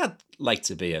 I think I'd like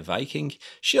to be a Viking.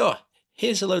 Sure.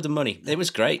 Here's a load of money. It was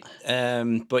great.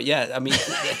 But yeah, I mean,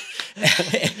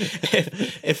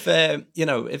 if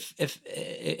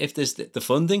there's the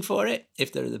funding for it,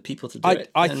 if there are the people to do it,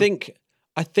 I think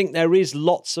there is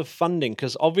lots of funding,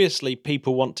 because obviously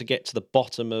people want to get to the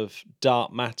bottom of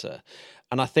dark matter.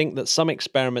 And I think that some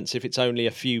experiments, if it's only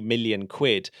a few million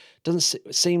quid,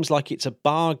 seems like it's a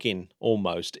bargain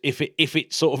almost. If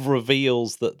it sort of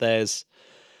reveals that there's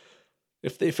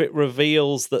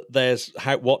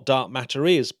what dark matter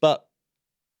is, but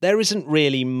there isn't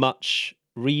really much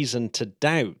reason to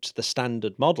doubt the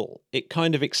standard model. It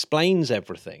kind of explains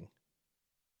everything.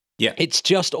 Yeah. It's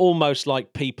just almost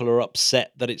like people are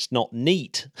upset that it's not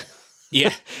neat.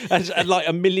 Yeah. and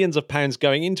like millions of pounds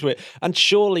going into it. And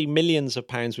surely millions of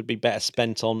pounds would be better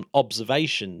spent on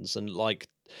observations and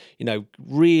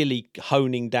really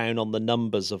honing down on the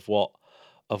numbers of what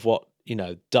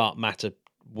dark matter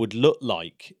would look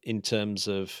like, in terms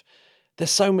of there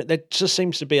just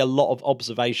seems to be a lot of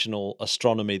observational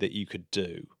astronomy that you could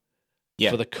do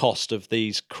for the cost of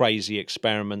these crazy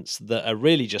experiments that are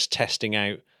really just testing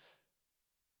out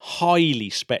highly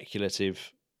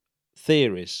speculative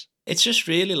theories. It's just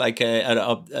really like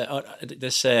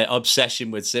this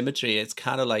obsession with symmetry. It's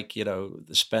kind of like,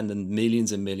 spending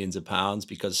millions and millions of pounds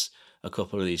because a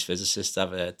couple of these physicists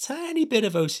have a tiny bit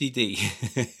of OCD.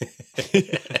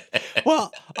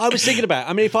 Well, I was thinking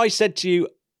about, if I said to you,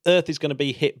 Earth is going to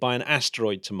be hit by an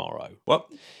asteroid tomorrow.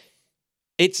 What?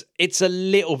 It's a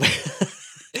little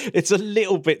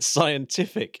bit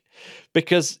scientific,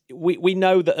 because we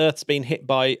know that Earth's been hit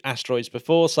by asteroids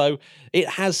before, so it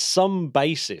has some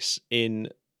basis in.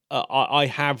 I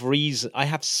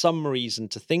have some reason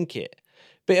to think it.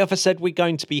 But if I said we're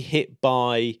going to be hit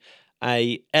by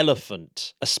a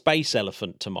space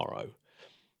elephant tomorrow,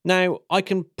 now I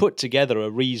can put together a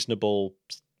reasonable,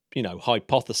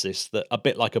 hypothesis that, a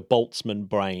bit like a Boltzmann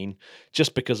brain,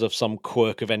 just because of some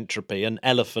quirk of entropy, an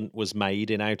elephant was made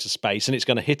in outer space and it's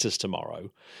going to hit us tomorrow.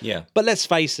 Yeah. But let's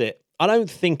face it, I don't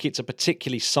think it's a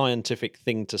particularly scientific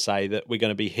thing to say that we're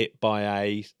going to be hit by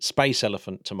a space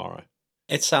elephant tomorrow.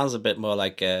 It sounds a bit more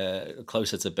like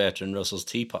closer to Bertrand Russell's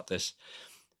Teapot, this.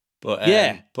 But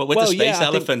but with the space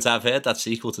elephant, I've heard that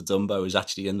sequel to Dumbo is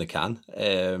actually in the can.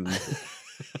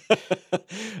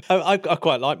 I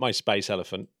quite like my space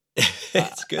elephant.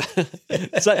 It's good.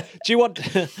 So do you want?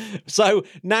 So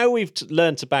now we've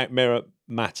learnt about mirror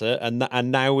matter,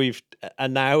 and now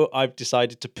I've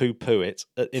decided to poo-poo it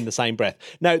in the same breath.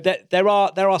 No, there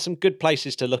are some good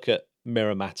places to look at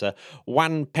mirror matter.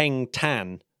 Wan Peng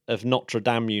Tan of Notre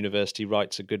Dame University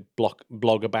writes a good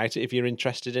blog about it if you're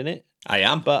interested in it. I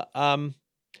am. But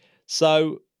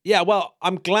so yeah, well,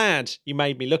 I'm glad you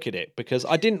made me look at it, because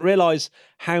I didn't realise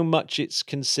how much it's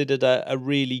considered a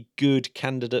really good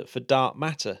candidate for dark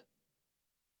matter.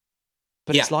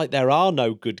 But it's like there are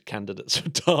no good candidates for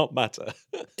dark matter.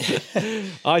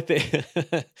 I think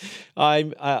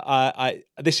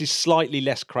this is slightly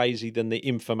less crazy than the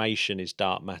information is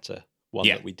dark matter one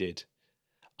that we did.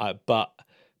 But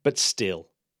still,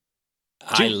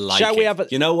 I like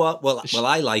it. You know what? Well,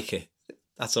 I like it.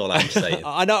 That's all I'm saying.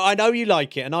 I know you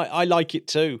like it, and I like it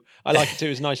too. I like it too.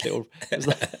 It's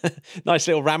a nice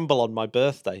little ramble on my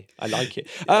birthday. I like it.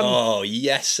 Oh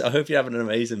yes, I hope you're having an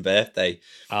amazing birthday.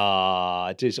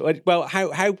 It is. Well,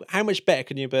 how much better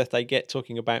can your birthday get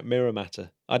talking about mirror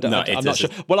matter? I'm not sure.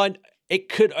 Well, it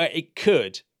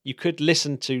could. You could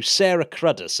listen to Sarah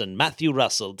Cruddas and Matthew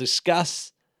Russell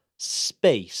discuss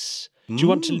space. Do you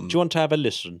want to have a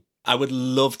listen? I would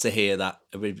love to hear that.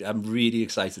 I'm really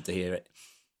excited to hear it.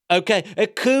 Okay,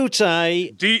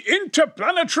 Ekute. The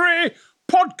Interplanetary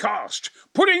Podcast,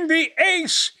 putting the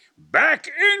ace back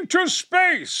into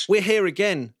space. We're here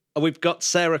again. We've got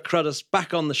Sarah Cruddas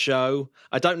back on the show.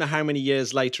 I don't know how many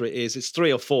years later it is. It's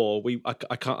 3 or 4.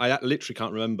 I literally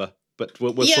can't remember. But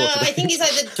we'll sort it. I think it's like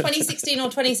the 2016 or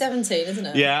 2017, isn't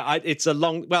it? Yeah, it's a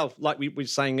long. Well, like we were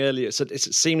saying earlier, it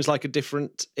seems like a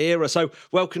different era. So,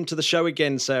 welcome to the show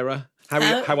again, Sarah.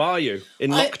 How are you in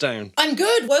lockdown? I'm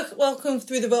good. Welcome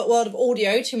through the world of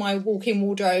audio to my walk-in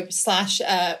wardrobe /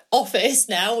 office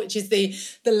now, which is the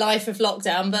life of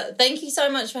lockdown. But thank you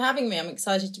so much for having me. I'm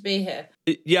excited to be here.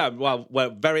 Yeah, well, we're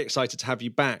very excited to have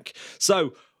you back.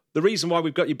 So the reason why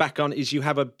we've got you back on is you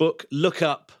have a book, Look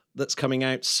Up, that's coming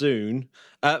out soon.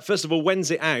 First of all,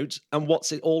 when's it out and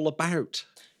what's it all about?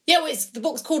 Yeah, well, the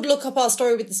book's called Look Up, Our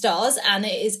Story with the Stars, and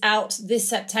it is out this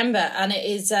September, and it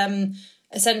is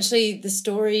essentially the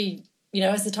story,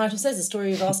 as the title says,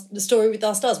 the story with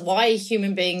our stars, why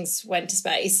human beings went to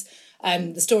space,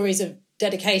 the stories of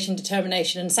dedication,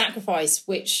 determination and sacrifice,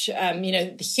 which,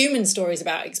 the human stories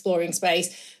about exploring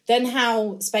space, then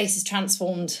how space has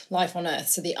transformed life on Earth,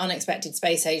 so the unexpected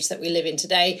space age that we live in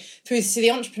today, through to the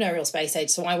entrepreneurial space age.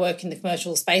 So I work in the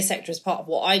commercial space sector as part of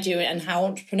what I do, and how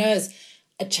entrepreneurs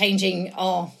are changing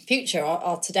our future,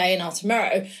 our today and our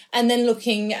tomorrow. And then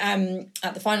looking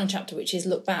at the final chapter, which is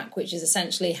Look Back, which is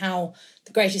essentially how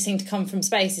the greatest thing to come from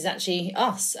space is actually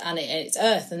us, and it's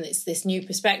Earth, and it's this new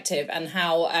perspective, and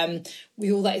how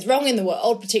all that is wrong in the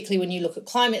world, particularly when you look at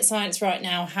climate science right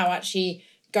now, how actually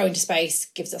going to space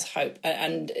gives us hope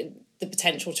and the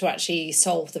potential to actually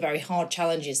solve the very hard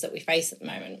challenges that we face at the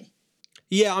moment.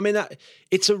 Yeah, I mean,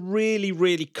 it's a really,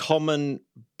 really common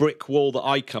brick wall that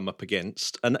I come up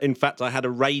against. And in fact, I had a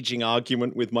raging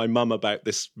argument with my mum about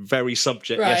this very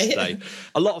subject yesterday.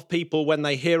 A lot of people, when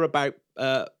they hear about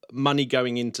money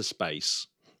going into space,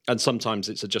 and sometimes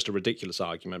it's just a ridiculous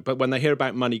argument, but when they hear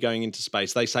about money going into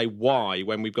space, they say, why,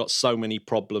 when we've got so many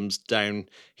problems down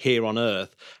here on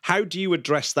Earth? How do you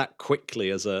address that quickly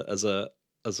as a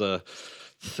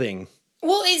thing?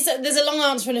 Well, there's a long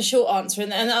answer and a short answer,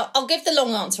 and I'll give the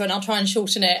long answer and I'll try and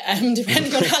shorten it,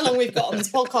 depending on how long we've got on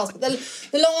this podcast. But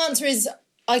the long answer is,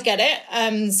 I get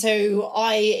it. So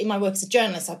in my work as a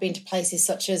journalist, I've been to places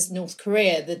such as North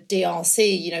Korea, the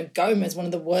DRC, Goma is one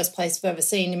of the worst places I've ever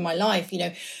seen in my life.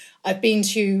 I've been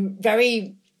to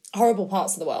very horrible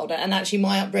parts of the world. And actually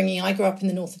my upbringing, I grew up in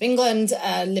the north of England,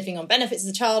 living on benefits as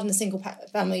a child in a single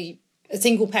parent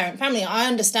family. I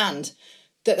understand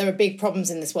that there are big problems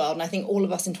in this world. And I think all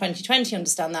of us in 2020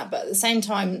 understand that. But at the same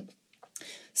time,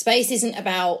 space isn't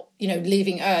about,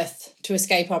 leaving Earth to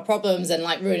escape our problems and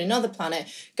ruin another planet.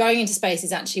 Going into space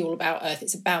is actually all about Earth.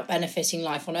 It's about benefiting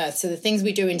life on Earth. So the things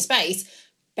we do in space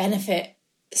benefit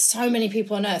so many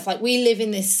people on Earth. We live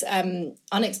in this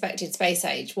unexpected space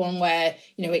age, one where,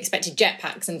 we expected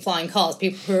jetpacks and flying cars.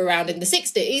 People who were around in the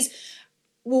 60s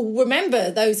will remember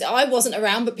those. I wasn't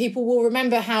around, but people will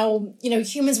remember how,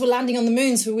 humans were landing on the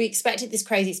moon. So we expected this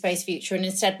crazy space future, and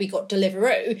instead we got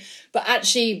Deliveroo. But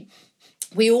actually,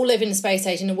 we all live in a space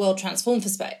age, in a world transformed for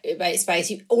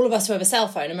space. All of us who have a cell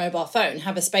phone, a mobile phone,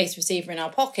 have a space receiver in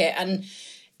our pocket. And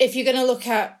if you're going to look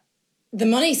at the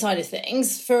money side of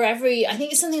things, I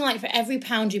think it's something like for every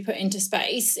 £1 you put into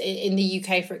space, in the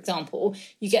UK, for example,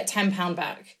 you get £10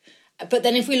 back. But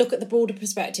then if we look at the broader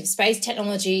perspective, space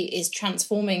technology is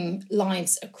transforming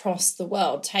lives across the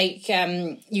world. Take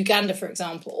Uganda, for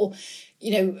example.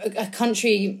 A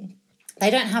country, they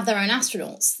don't have their own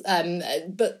astronauts,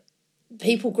 but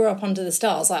people grew up under the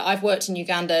stars. I've worked in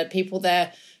Uganda, people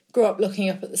there grew up looking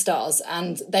up at the stars,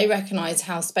 and they recognise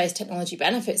how space technology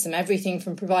benefits them, everything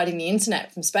from providing the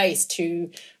internet from space to,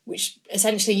 which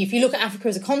essentially, if you look at Africa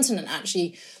as a continent,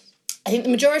 actually, I think the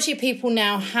majority of people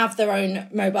now have their own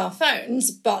mobile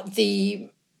phones, but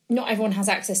not everyone has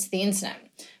access to the internet.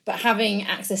 But having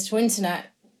access to internet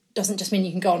doesn't just mean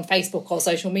you can go on Facebook or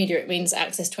social media. It means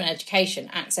access to an education,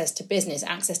 access to business,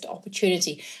 access to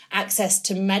opportunity, access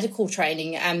to medical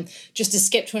training. Just to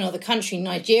skip to another country,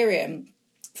 Nigeria,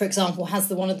 for example, has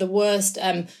one of the worst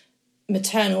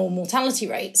maternal mortality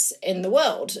rates in the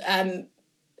world.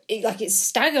 It's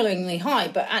staggeringly high,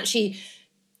 but actually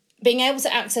being able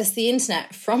to access the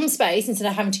internet from space instead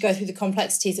of having to go through the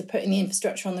complexities of putting the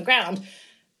infrastructure on the ground,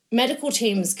 medical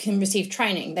teams can receive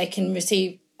training. They can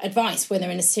receive advice when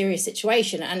they're in a serious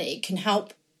situation, and it can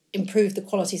help improve the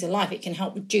qualities of life. It can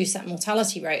help reduce that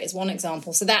mortality rate as one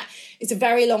example. So that is a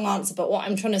very long answer, but what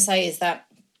I'm trying to say is that,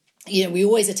 we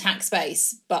always attack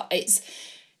space, but it's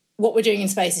what we're doing in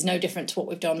space is no different to what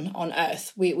we've done on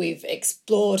Earth. We've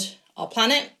explored our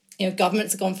planet.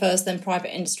 Governments have gone first, then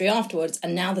private industry afterwards,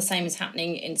 and now the same is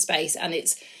happening in space. And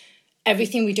it's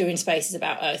everything we do in space is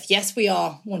about Earth. Yes, we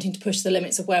are wanting to push the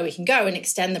limits of where we can go and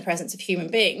extend the presence of human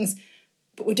beings,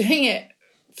 but we're doing it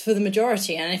for the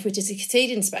majority. And if we're to succeed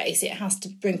in space, it has to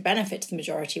bring benefit to the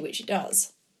majority, which it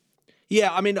does.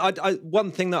 Yeah, I mean,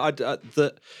 one thing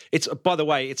that it's, by the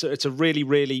way, it's a really,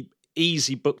 really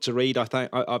easy book to read. I think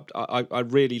I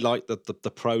really like the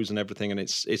prose and everything, and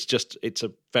it's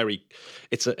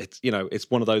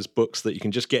one of those books that you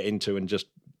can just get into and just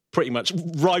pretty much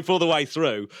rifle the way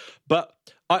through. But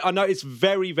I know it's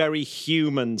very, very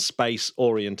human space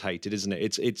orientated, isn't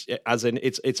it?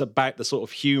 It's about the sort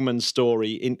of human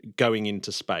story in going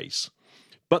into space.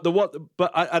 But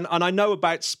I know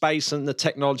about space and the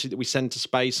technology that we send to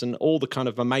space and all the kind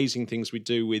of amazing things we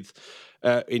do with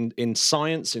in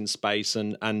science in space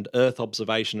and Earth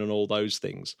observation and all those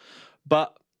things.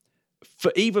 But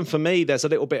even for me, there's a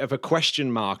little bit of a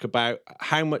question mark about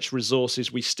how much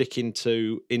resources we stick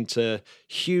into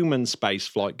human space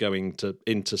flight going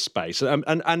into space.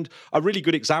 And a really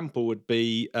good example would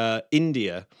be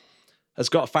India. Has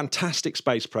got a fantastic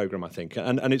space program, I think,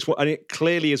 and it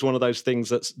clearly is one of those things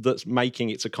that's making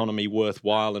its economy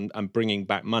worthwhile and bringing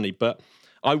back money. But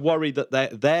I worry that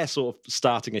they're sort of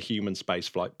starting a human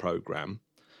spaceflight program,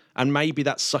 and maybe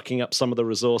that's sucking up some of the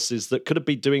resources that could have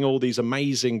been doing all these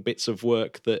amazing bits of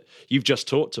work that you've just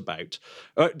talked about.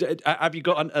 Have you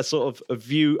got a sort of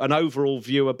an overall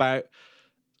view about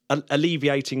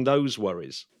alleviating those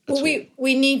worries? Well,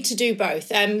 we need to do both.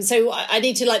 So I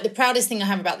need to, the proudest thing I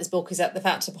have about this book is that the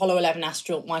fact Apollo 11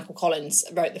 astronaut Michael Collins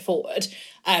wrote the foreword.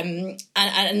 And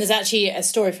there's actually a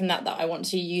story from that I want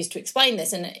to use to explain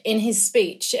this. And in his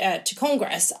speech to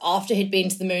Congress, after he'd been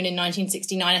to the moon in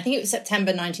 1969, I think it was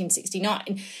September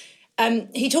 1969,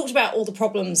 he talked about all the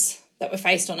problems that were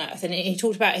faced on Earth. And he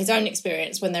talked about his own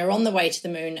experience when they were on the way to the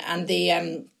moon, and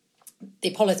the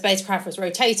Apollo spacecraft was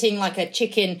rotating like a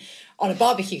chicken on a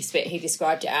barbecue spit, he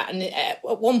described it at. And at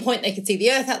one point they could see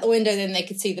the Earth out the window, then they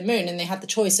could see the moon, and they had the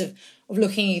choice of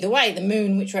looking either way, the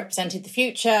moon, which represented the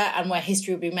future and where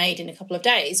history would be made in a couple of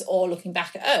days, or looking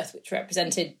back at Earth, which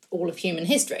represented all of human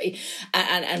history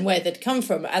and where they'd come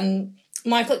from. And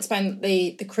Michael explained that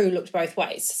the crew looked both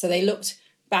ways. So they looked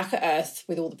back at Earth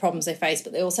with all the problems they faced,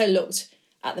 but they also looked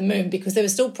at the moon because there were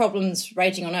still problems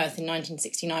raging on Earth in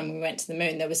 1969 when we went to the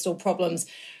moon. There were still problems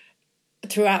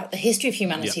throughout the history of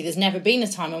humanity. Yeah. There's never been a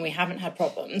time when we haven't had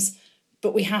problems,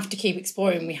 but we have to keep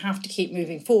exploring. We have to keep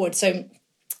moving forward. So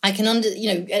I can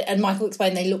and Michael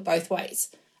explained they look both ways.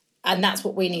 And that's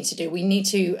what we need to do. We need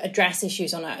to address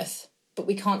issues on Earth, but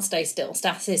we can't stay still.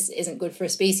 Stasis isn't good for a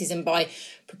species. And by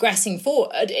progressing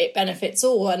forward, it benefits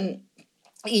all. And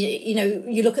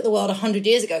you look at the world 100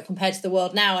 years ago compared to the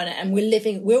world now, and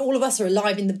we're all of us are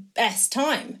alive in the best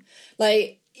time.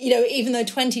 Even though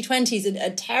 2020 is a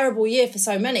terrible year for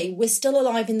so many, we're still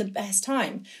alive in the best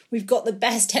time. We've got the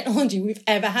best technology we've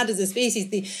ever had as a species,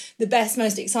 the best,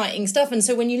 most exciting stuff. And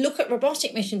so when you look at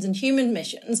robotic missions and human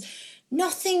missions,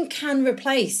 nothing can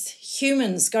replace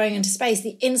humans going into space.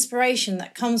 The inspiration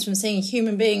that comes from seeing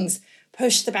human beings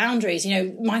push the boundaries.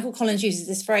 Michael Collins uses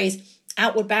this phrase,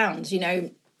 outward bound,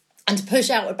 and to push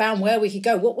outward bound where we could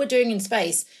go. What we're doing in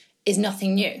space is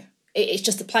nothing new. It's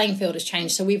just the playing field has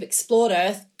changed. So we've explored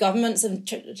Earth. Governments have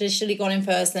traditionally gone in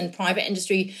first, then private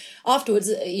industry afterwards.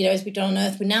 As we've done on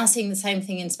Earth, we're now seeing the same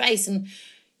thing in space. And,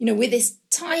 with this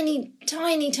tiny,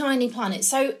 tiny, tiny planet,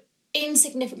 so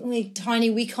insignificantly tiny,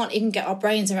 we can't even get our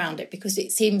brains around it because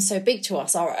it seems so big to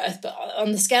us, our Earth. But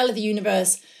on the scale of the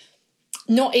universe,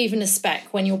 not even a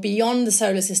speck. When you're beyond the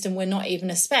solar system, we're not even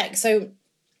a speck. So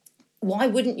why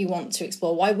wouldn't you want to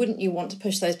explore? Why wouldn't you want to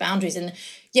push those boundaries? And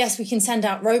yes, we can send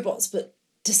out robots, but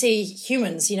to see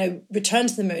humans, return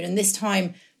to the moon, and this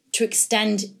time to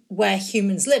extend where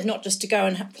humans live, not just to go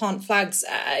and plant flags,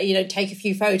 take a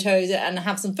few photos and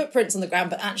have some footprints on the ground,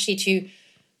 but actually to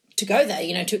go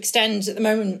there, to extend. At the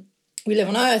moment, we live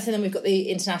on Earth, and then we've got the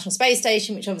International Space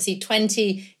Station, which obviously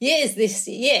 20 years this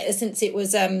year since it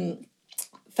was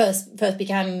first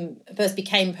became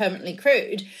permanently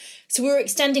crewed. So we're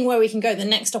extending where we can go. The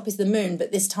next stop is the moon,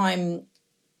 but this time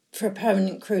for a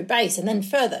permanent crewed base, and then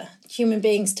further human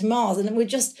beings to Mars, and then we're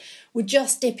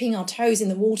just dipping our toes in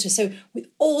the water. So with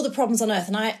all the problems on Earth,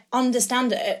 and I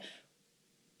understand it,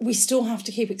 we still have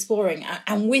to keep exploring.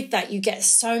 And with that, you get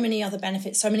so many other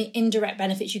benefits, so many indirect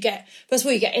benefits. You get, first of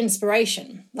all, you get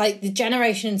inspiration. Like the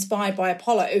generation inspired by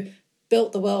Apollo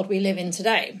built the world we live in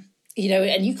today.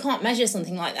 And you can't measure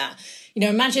something like that.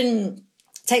 Imagine,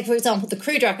 take, for example, the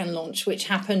Crew Dragon launch, which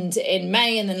happened in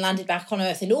May and then landed back on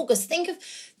Earth in August. Think of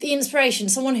the inspiration,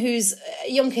 someone who's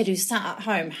a young kid who's sat at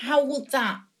home. How will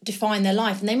that define their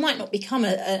life? And they might not become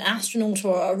an astronaut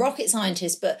or a rocket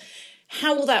scientist, but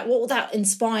what will that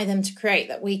inspire them to create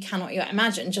that we cannot yet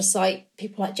imagine? Just like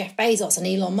people like Jeff Bezos and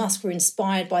Elon Musk were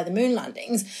inspired by the moon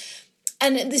landings.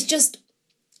 And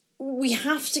we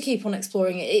have to keep on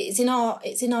exploring it. It's in our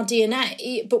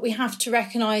DNA, but we have to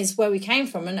recognise where we came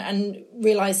from and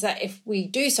realise that if we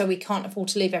do so, we can't afford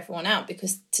to leave everyone out,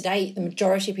 because today the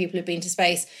majority of people who've been to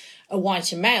space are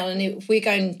white and male. And if we're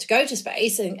going to go to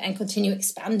space and continue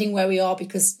expanding where we are,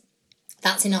 because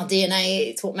that's in our DNA,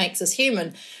 it's what makes us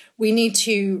human, we need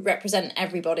to represent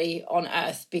everybody on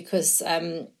Earth, because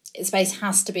space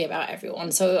has to be about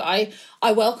everyone. So I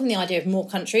welcome the idea of more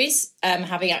countries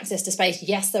having access to space.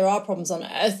 Yes, there are problems on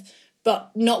Earth,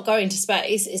 but not going to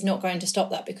space is not going to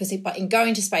stop that, because in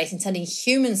going to space and sending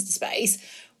humans to space,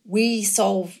 we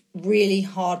solve really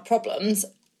hard problems,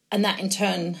 and that in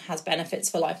turn has benefits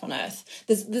for life on Earth.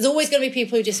 There's always going to be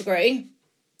people who disagree,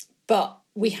 but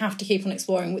we have to keep on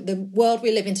exploring. The world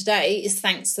we live in today is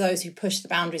thanks to those who push the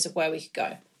boundaries of where we could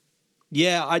go.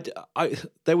 Yeah,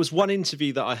 there was one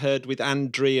interview that I heard with Anne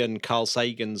Druyan, Carl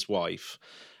Sagan's wife,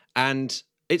 and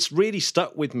it's really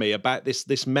stuck with me about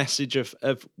this message of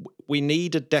we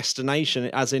need a destination,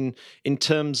 as in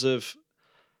terms of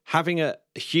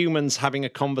humans having a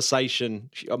conversation,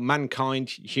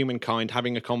 humankind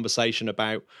having a conversation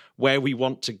about where we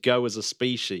want to go as a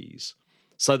species,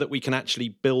 so that we can actually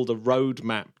build a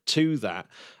roadmap to that.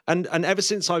 And ever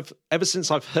since I've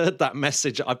heard that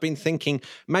message, I've been thinking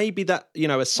maybe that,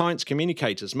 as science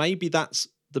communicators, maybe that's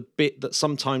the bit that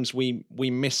sometimes we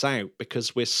miss out,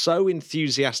 because we're so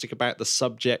enthusiastic about the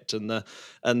subject and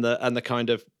the kind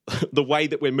of the way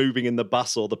that we're moving in the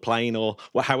bus or the plane or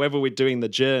however we're doing the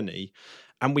journey,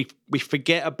 and we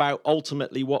forget about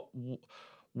ultimately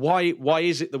why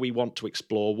is it that we want to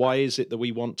explore? Why is it that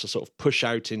we want to sort of push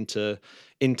out into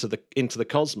the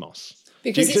cosmos?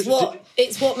 Because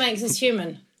it's what makes us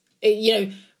human.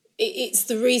 It's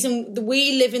the reason that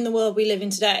we live in the world we live in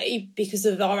today, because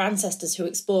of our ancestors who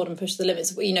explored and pushed the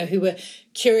limits. Who were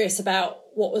curious about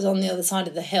what was on the other side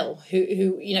of the hill.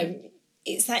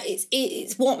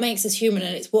 It's what makes us human,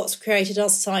 and it's what's created our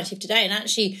society of today. And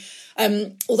actually,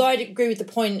 although I'd agree with the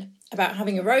point about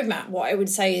having a roadmap, what I would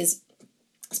say is,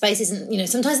 space isn't,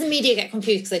 sometimes the media get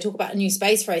confused because they talk about a new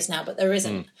space race now, but there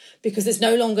isn't, because there's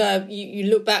no longer, you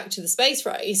look back to the space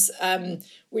race,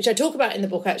 which I talk about in the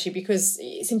book actually, because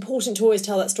it's important to always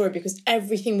tell that story, because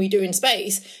everything we do in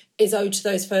space is owed to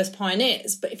those first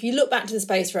pioneers. But if you look back to the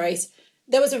space race,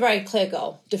 there was a very clear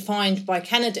goal defined by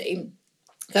Kennedy,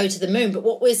 go to the moon. But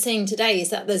what we're seeing today is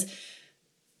that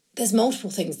there's multiple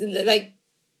things, like,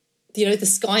 the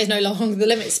sky is no longer the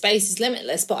limit, space is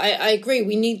limitless. But I agree,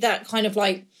 we need that kind of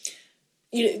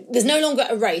there's no longer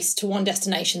a race to one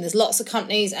destination. There's lots of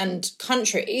companies and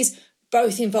countries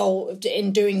both involved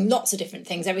in doing lots of different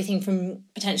things, everything from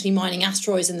potentially mining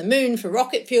asteroids and the moon for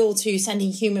rocket fuel, to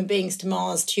sending human beings to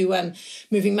Mars, to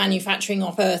moving manufacturing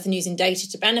off Earth and using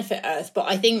data to benefit Earth. But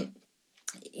I think,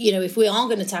 if we are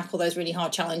going to tackle those really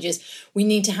hard challenges, we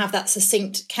need to have that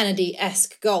succinct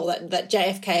Kennedy-esque goal, that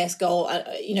JFK-esque goal,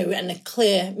 and a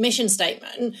clear mission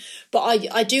statement. But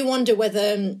I do wonder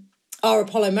whether our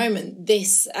Apollo moment,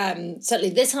 certainly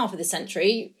this half of the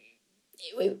century,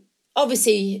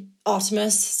 obviously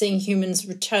Artemis, seeing humans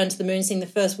return to the moon, seeing the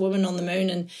first woman on the moon,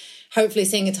 and hopefully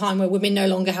seeing a time where women no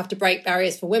longer have to break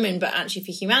barriers for women, but actually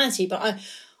for humanity. But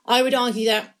I would argue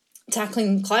that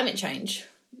tackling climate change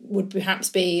would perhaps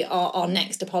be our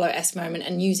next Apollo-esque moment,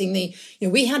 and using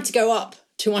we had to go up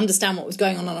to understand what was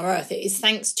going on our Earth. It is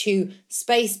thanks to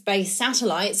space-based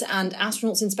satellites and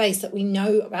astronauts in space that we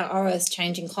know about our Earth's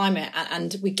changing climate,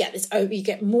 and we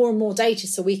get more and more data,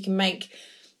 so we can make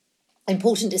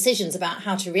important decisions about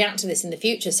how to react to this in the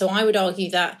future. So I would argue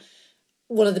that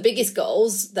one of the biggest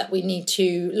goals that we need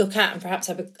to look at and perhaps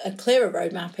have a clearer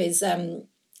roadmap is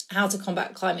how to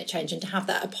combat climate change and to have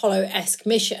that Apollo-esque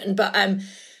mission. But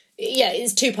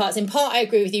it's two parts. In part, I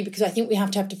agree with you because I think we have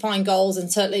to have defined goals,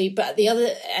 and certainly, but at the other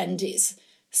end, it's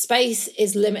space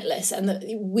is limitless, and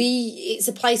it's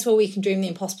a place where we can dream the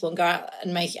impossible and go out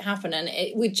and make it happen. And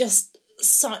we're just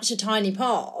such a tiny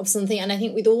part of something. And I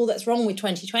think with all that's wrong with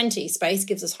 2020, space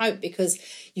gives us hope because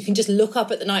you can just look up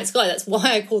at the night sky. That's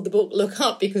why I called the book Look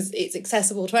Up, because it's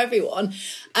accessible to everyone.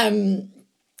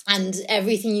 And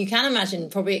everything you can imagine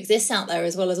probably exists out there,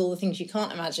 as well as all the things you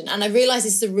can't imagine. And I realise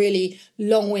this is a really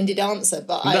long-winded answer,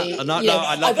 but I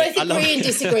both agree and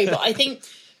disagree. But I think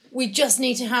we just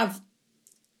need to have,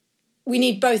 we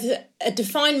need both a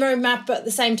defined roadmap, but at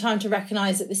the same time to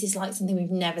recognise that this is like something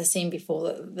we've never seen before,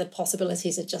 that the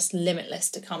possibilities are just limitless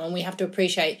to come. And we have to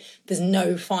appreciate there's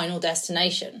no final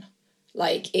destination.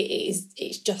 Like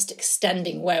it's just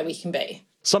extending where we can be.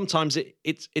 Sometimes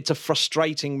it's a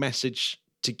frustrating message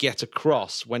to get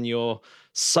across when you're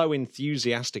so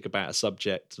enthusiastic about a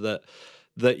subject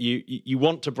that you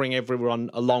want to bring everyone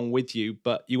along with you,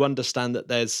 but you understand that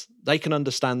they can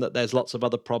understand that there's lots of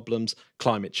other problems,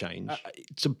 climate change.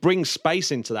 To bring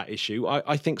space into that issue,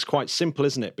 I think is quite simple,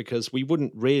 isn't it? Because we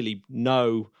wouldn't really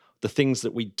know the things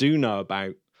that we do know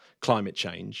about climate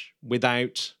change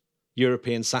without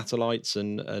European satellites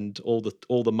and all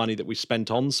the money that we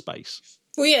spent on space.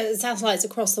 Well, yeah, the satellites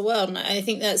across the world, and I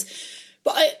think that's.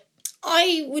 But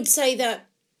I would say that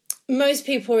most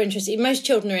people are interested, most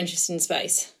children are interested in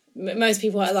space. Most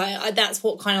people are like, that's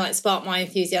what kind of like sparked my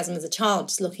enthusiasm as a child,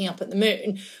 just looking up at the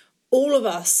moon. All of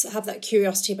us have that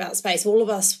curiosity about space. All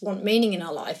of us want meaning in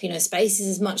our life. You know, space is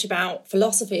as much about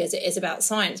philosophy as it is about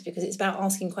science, because it's about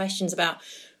asking questions about,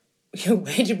 you know,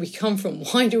 where did we come from?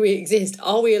 Why do we exist?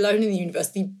 Are we alone in the universe?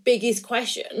 The biggest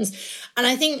questions. And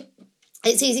I think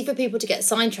it's easy for people to get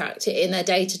sidetracked in their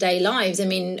day-to-day lives. I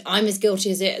mean, I'm as guilty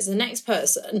as the next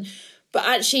person. But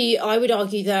actually, I would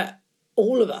argue that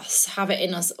all of us have it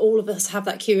in us. All of us have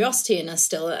that curiosity in us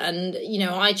still. And, you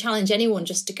know, I challenge anyone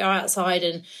just to go outside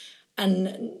and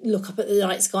look up at the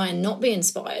night sky and not be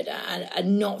inspired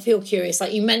and not feel curious.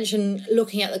 Like you mentioned,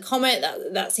 looking at the comet,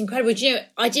 that's incredible. Do you know,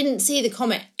 I didn't see the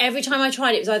comet. Every time I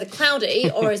tried, it was either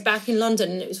cloudy or I was back in London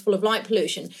and it was full of light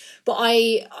pollution. But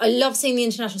I love seeing the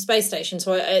International Space Station.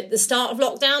 So at the start of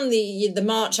lockdown, the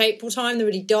March, April time, the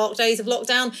really dark days of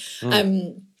lockdown,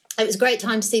 it was a great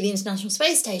time to see the International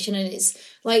Space Station. And it's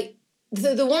like,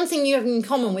 the one thing you have in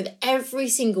common with every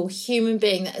single human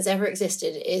being that has ever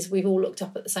existed is we've all looked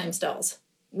up at the same stars.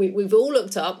 We've all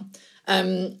looked up,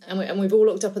 and we've all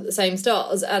looked up at the same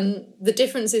stars. And the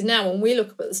difference is now when we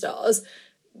look up at the stars,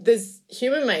 there's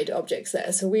human-made objects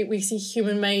there. So we see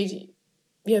human-made,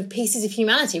 you know, pieces of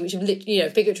humanity which have, you know,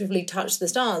 figuratively touched the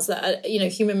stars. That are, you know,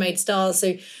 human-made stars.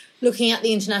 So looking at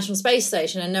the International Space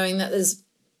Station and knowing that there's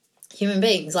human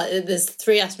beings, like there's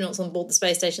 3 astronauts on board the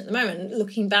space station at the moment,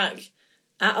 looking back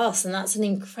at us, and that's an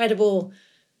incredible,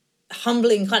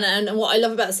 humbling kind of. And what I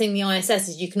love about seeing the ISS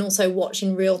is you can also watch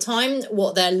in real time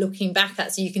what they're looking back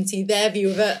at, so you can see their view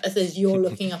of Earth as you're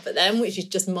looking up at them, which is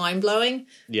just mind blowing.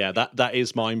 Yeah, that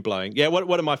is mind blowing. Yeah,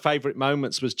 one of my favourite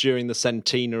moments was during the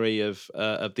centenary of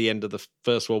the end of the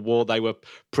First World War. They were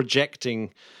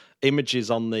projecting images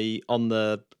on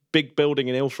the big building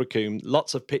in Ilfracombe,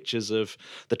 lots of pictures of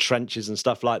the trenches and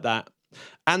stuff like that.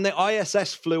 And the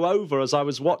ISS flew over as I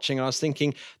was watching, and I was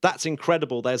thinking, that's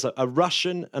incredible. There's a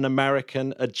Russian, an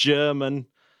American, a German,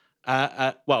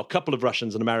 a couple of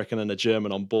Russians, an American and a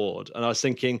German on board. And I was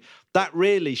thinking, that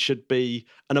really should be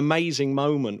an amazing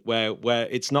moment where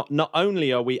it's not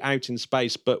only are we out in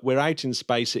space, but we're out in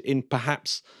space in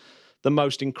perhaps the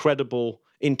most incredible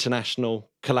international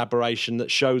collaboration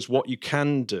that shows what you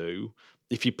can do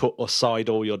if you put aside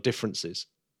all your differences.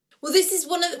 Well, this is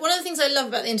one of the things I love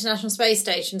about the International Space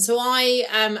Station. So I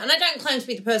and I don't claim to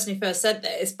be the person who first said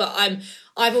this, but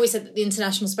I've always said that the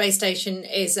International Space Station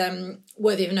is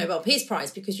worthy of a Nobel Peace Prize,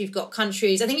 because you've got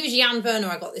countries. I think it was Jan Werner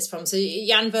I got this from. So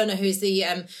Jan Werner, who's the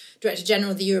Director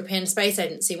General of the European Space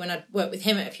Agency, when I worked with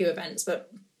him at a few events, but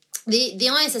the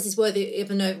ISS is worthy of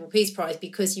a Nobel Peace Prize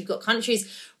because you've got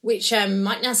countries which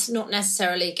might not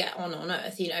necessarily get on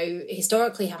Earth, you know,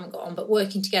 historically haven't got on, but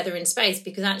working together in space,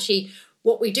 because actually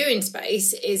what we do in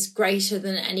space is greater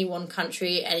than any one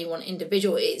country, any one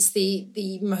individual. It's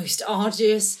the most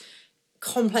arduous,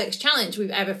 complex challenge we've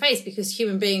ever faced, because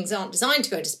human beings aren't designed to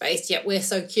go to space, yet we're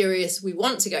so curious we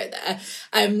want to go there.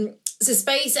 So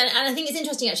space, and I think it's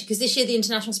interesting actually, because this year the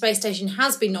International Space Station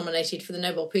has been nominated for the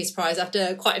Nobel Peace Prize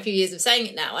after quite a few years of saying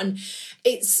it now. And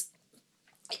it's,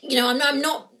 you know, I'm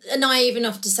not naive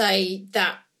enough to say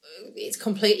that it's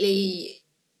completely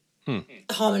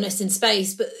harmonious in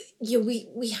space, but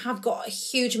we have got a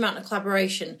huge amount of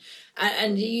collaboration.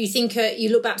 And you think you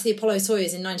look back to the Apollo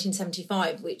Soyuz in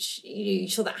 1975, which you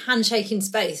saw that handshake in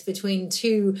space between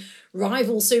two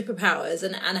rival superpowers,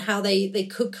 and how they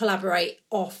could collaborate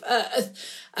off Earth,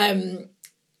 and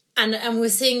we're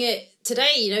seeing it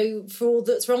today. For all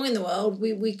that's wrong in the world,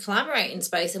 we collaborate in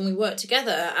space and we work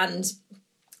together. And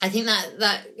I think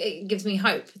that it gives me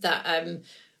hope that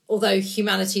although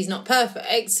humanity is not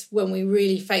perfect, when we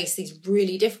really face these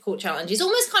really difficult challenges,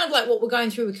 almost kind of like what we're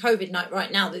going through with COVID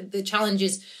right now, the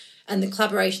challenges and the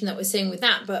collaboration that we're seeing with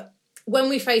that. But when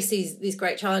we face these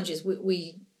great challenges,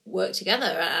 we work together,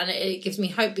 and it gives me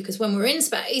hope, because when we're in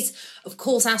space, of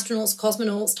course, astronauts,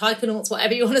 cosmonauts, taikonauts,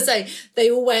 whatever you want to say,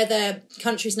 they all wear their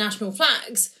country's national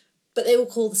flags, but they all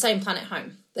call the same planet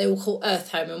home. They all call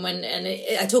Earth home.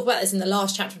 I talk about this in the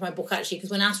last chapter of my book, actually,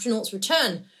 because when astronauts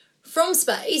return from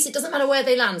space, it doesn't matter where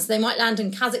they land. So they might land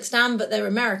in Kazakhstan, but they're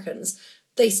Americans.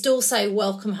 They still say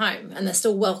welcome home, and they're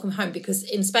still welcome home, because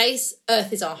in space,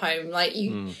 Earth is our home. Like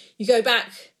you go back,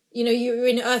 you're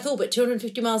in Earth orbit,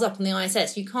 250 miles up on the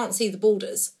ISS. You can't see the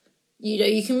borders.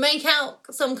 You can make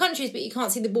out some countries, but you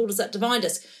can't see the borders that divide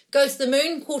us. Go to the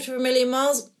moon, 250,000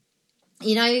 miles.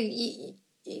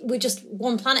 We're just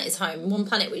one planet is home, one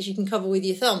planet which you can cover with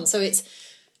your thumb. So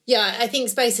I think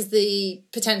space has the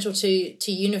potential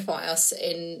to unify us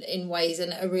in ways,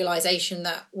 and a realisation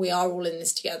that we are all in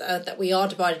this together, that we are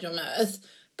divided on Earth,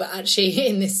 but actually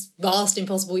in this vast,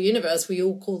 impossible universe, we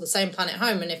all call the same planet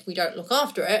home. And if we don't look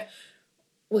after it,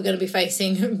 we're going to be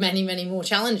facing many, many more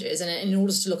challenges. And in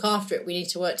order to look after it, we need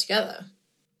to work together.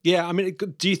 Yeah, I mean,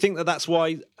 do you think that that's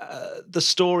why the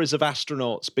stories of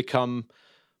astronauts become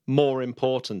more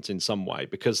important in some way,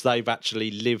 because they've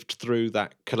actually lived through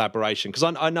that collaboration? Because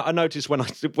I noticed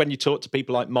when you talk to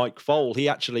people like Mike Foale, he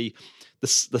actually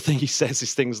the thing he says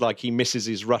is things like he misses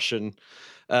his Russian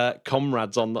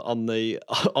comrades on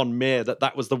Mir.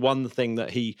 That was the one thing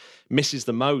that he misses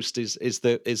the most is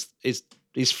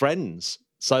his friends.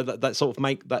 So that sort of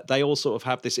make that they all sort of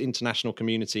have this international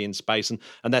community in space,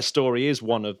 and their story is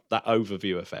one of that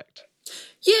overview effect.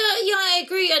 Yeah, I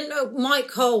agree. And Mike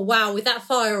Cole, wow, with that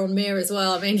fire on Mir as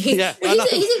well. I mean, he's a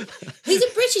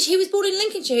British. He was born in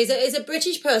Lincolnshire. He's a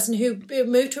British person who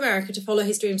moved to America to follow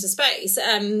his dreams of space.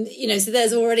 So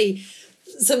there's already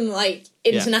some like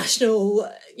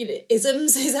international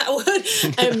isms. Is that a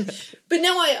word? But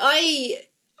no,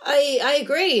 I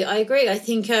agree. I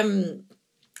think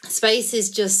space is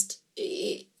just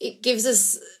it gives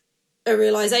us a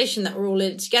realisation that we're all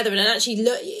in it together. And actually,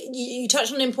 you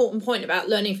touched on an important point about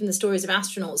learning from the stories of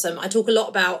astronauts. I talk a lot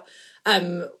about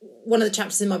one of the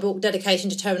chapters in my book, Dedication,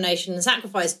 Determination and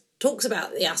Sacrifice, talks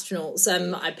about the astronauts.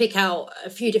 I pick out a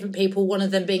few different people, one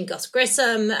of them being Gus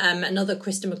Grissom, another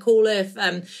Krista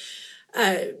McAuliffe,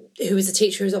 who was a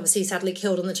teacher who's obviously sadly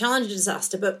killed on the Challenger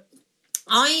disaster. But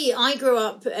I grew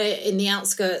up in the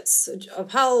outskirts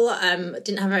of Hull,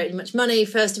 didn't have very much money,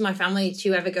 first in my family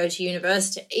to ever go to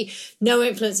university, no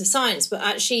influence of science, but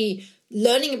actually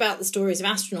learning about the stories of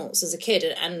astronauts as a kid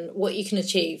and what you can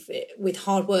achieve with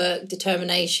hard work,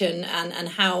 determination, and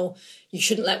how you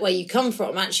shouldn't let where you come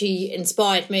from actually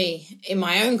inspired me in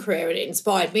my own career, and it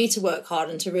inspired me to work hard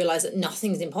and to realise that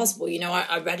nothing's impossible.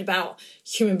 I read about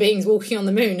human beings walking on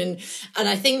the moon, and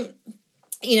I think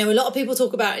a lot of people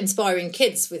talk about inspiring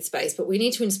kids with space, but we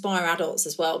need to inspire adults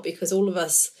as well, because all of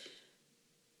us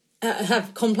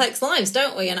have complex lives,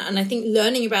 don't we? And I think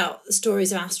learning about the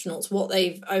stories of astronauts, what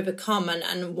they've overcome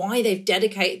and why they've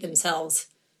dedicated themselves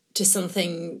to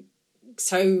something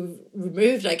so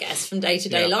removed, I guess, from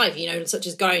day-to-day life, such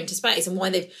as going to space, and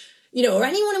why they've, or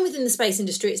anyone within the space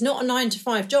industry, it's not a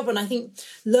 9-to-5 job. And I think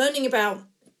learning about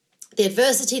the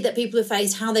adversity that people have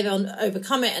faced, how they've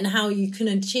overcome it, and how you can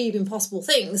achieve impossible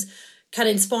things can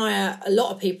inspire a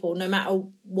lot of people, no matter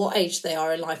what age they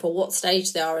are in life or what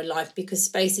stage they are in life, because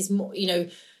space is more,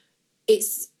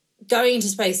 it's going into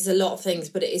space is a lot of things,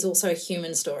 but it is also a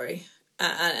human story.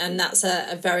 And that's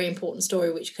a very important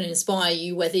story which can inspire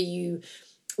you, whether you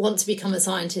want to become a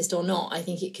scientist or not. I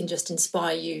think it can just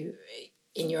inspire you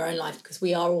in your own life, because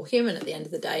we are all human at the end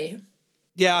of the day.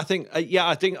 Yeah, I think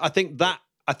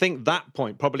that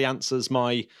point probably answers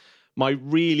my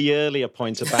really earlier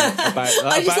point about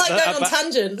I just like going on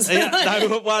tangents.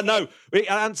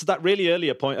 It answered that really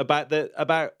earlier point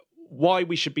about why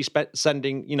we should be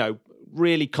sending,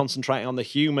 really concentrating on the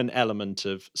human element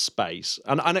of space.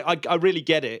 And I really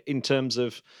get it in terms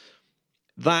of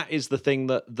that is the thing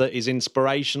that is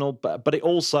inspirational, but it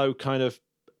also kind of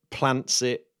plants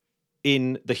it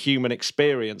in the human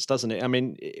experience, doesn't it? I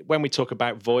mean, when we talk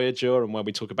about Voyager and when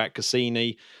we talk about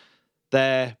Cassini,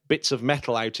 their bits of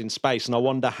metal out in space, and I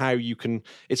wonder how you can.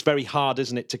 It's very hard,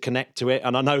 isn't it, to connect to it?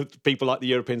 And I know people like the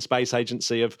European Space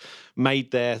Agency have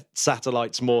made their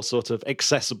satellites more sort of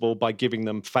accessible by giving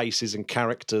them faces and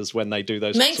characters when they do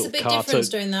those. Makes sort a big of cartoons. difference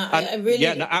doing that. I really,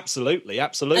 yeah, no, absolutely.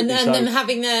 And then them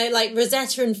having their like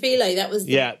Rosetta and Philae, that was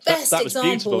the best that was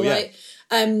example. Beautiful, yeah. Like,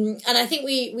 and I think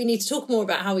we need to talk more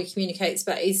about how we communicate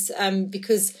space,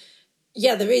 because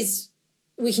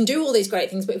we can do all these great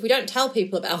things, but if we don't tell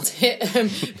people about it,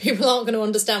 people aren't going to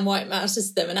understand why it matters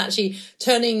to them. And actually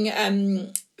turning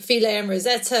Philae and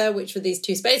Rosetta, which were these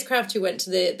two spacecraft who went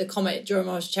to the comet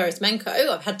Churyumov-Gerasimenko,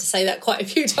 I've had to say that quite a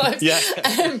few times. Yeah.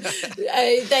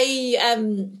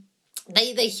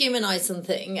 They humanise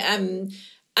something,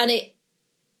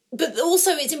 but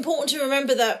also it's important to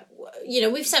remember that, you know,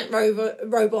 we've sent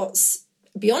robots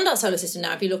beyond our solar system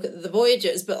now. If you look at the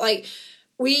Voyagers, but like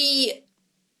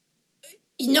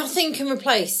nothing can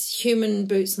replace human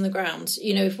boots on the ground.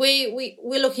 You know, if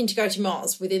we're looking to go to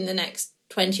Mars within the next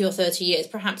 20 or 30 years,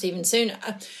 perhaps even sooner.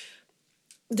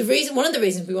 One of the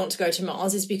reasons we want to go to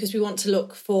Mars is because we want to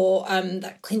look for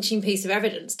that clinching piece of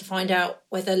evidence to find out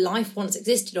whether life once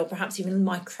existed, or perhaps even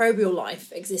microbial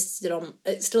life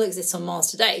still exists on Mars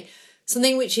today.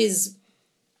 Something which is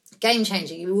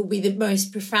game-changing. It will be the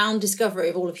most profound discovery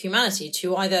of all of humanity,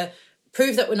 to either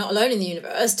prove that we're not alone in the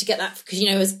universe, to get that, because, you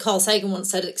know, as Carl Sagan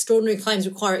once said, extraordinary claims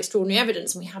require extraordinary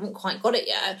evidence, and we haven't quite got it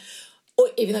yet. Or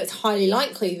even though it's highly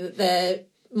likely that there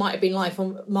might have been life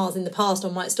on Mars in the past,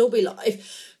 or might still be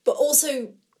life. But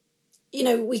also, you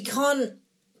know,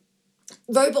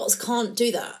 robots can't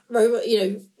do that.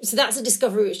 So that's a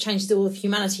discovery which changes all of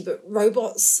humanity, but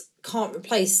robots can't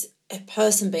replace a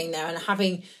person being there and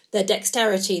having their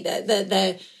dexterity,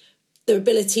 their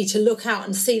ability to look out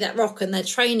and see that rock, and their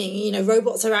training. You know,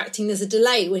 robots are acting as a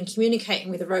delay when communicating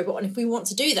with a robot. And if we want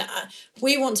to do that,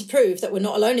 we want to prove that we're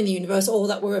not alone in the universe, or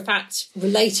that we're in fact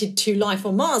related to life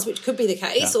on Mars, which could be the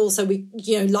case. Yeah. Also,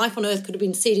 life on Earth could have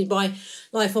been seeded by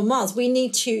life on Mars. We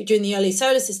need to, during the early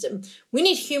solar system, we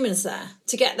need humans there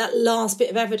to get that last bit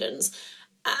of evidence.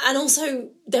 And also,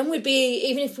 then we'd be,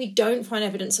 even if we don't find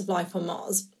evidence of life on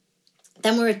Mars,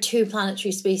 then we're a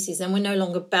two-planetary species, and we're no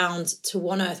longer bound to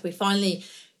one Earth. We finally,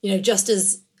 you know, just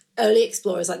as early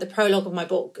explorers, like the prologue of my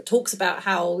book talks about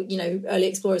how, you know, early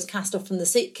explorers cast off from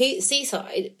the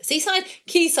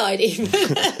quayside even.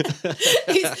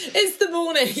 it's the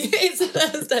morning, it's a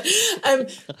Thursday.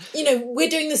 You know, we're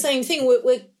doing the same thing.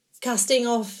 We're casting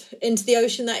off into the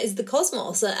ocean that is the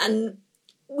cosmos, and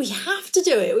we have to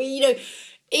do it. You know,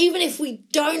 even if we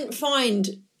don't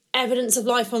find evidence of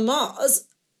life on Mars,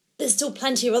 there's still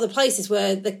plenty of other places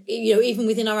where, even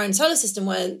within our own solar system,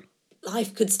 where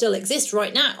life could still exist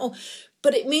right now.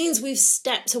 But it means we've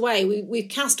stepped away. We've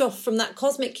cast off from that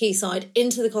cosmic quayside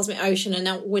into the cosmic ocean,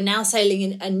 and we're now sailing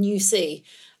in a new sea.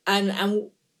 And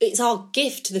it's our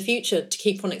gift to the future to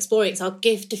keep on exploring. It's our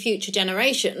gift to future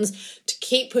generations to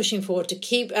keep pushing forward, to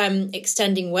keep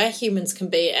extending where humans can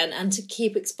be, and to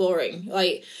keep exploring.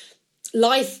 Like,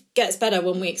 life gets better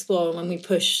when we explore and when we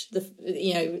push the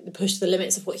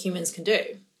limits of what humans can do.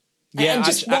 Yeah, and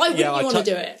just why wouldn't you want to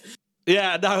do it?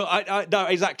 Yeah, no,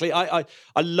 exactly. I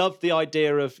love the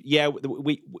idea of,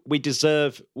 we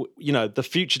deserve, you know, the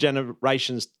future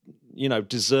generations, you know,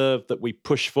 deserve that we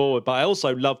push forward. But I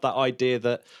also love that idea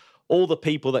that all the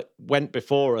people that went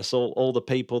before us, all the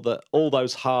people that, all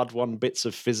those hard-won bits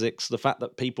of physics, the fact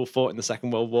that people fought in the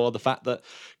Second World War, the fact that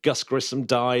Gus Grissom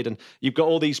died, and you've got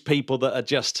all these people that are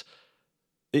just,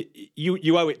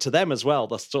 you owe it to them as well,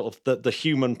 the sort of the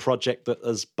human project that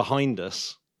is behind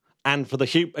us, and for the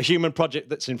human project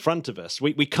that's in front of us.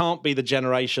 We can't be the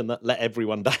generation that let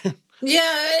everyone down.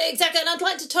 Yeah, exactly. And I'd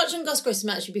like to touch on Gus Grissom,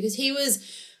 actually, because he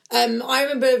was... I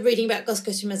remember reading about Gus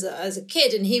Grissom as a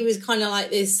kid, and he was kind of like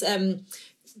this,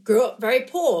 grew up very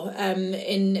poor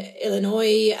in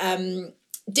Illinois,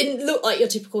 didn't look like your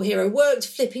typical hero, worked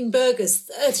flipping burgers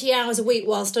 30 hours a week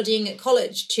while studying at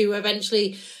college to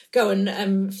eventually go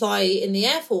and fly in the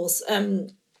Air Force.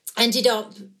 Ended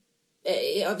up,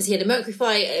 obviously had a Mercury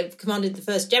flight, commanded the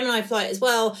first Gemini flight as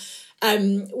well,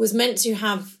 was meant to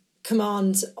have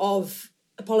command of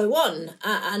Apollo 1,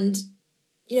 and...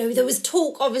 You know, there was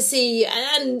talk, obviously,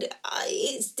 and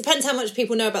it depends how much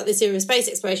people know about this era of space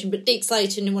exploration, but Deke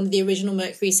Slayton, in one of the original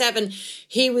Mercury 7,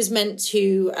 he was meant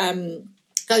to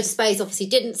go to space, obviously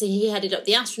didn't, so he headed up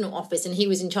the astronaut office, and he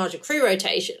was in charge of crew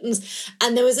rotations.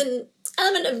 And there was an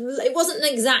element of, it wasn't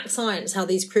an exact science how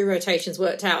these crew rotations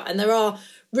worked out, and there are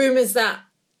rumours that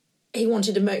he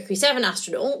wanted a Mercury 7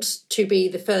 astronaut to be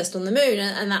the first on the moon,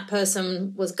 and that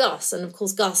person was Gus. And, of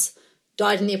course, Gus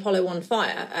died in the Apollo 1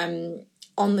 fire,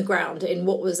 on the ground in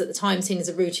what was at the time seen as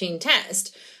a routine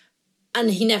test.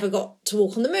 and he never got to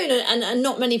walk on the moon, and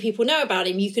not many people know about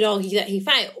him. You could argue that he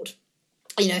failed.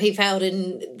 He failed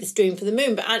in this dream for the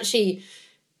moon, but actually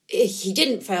he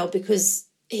didn't fail, because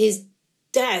his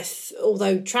death,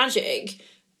 although tragic,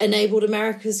 enabled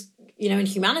America's, and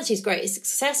humanity's greatest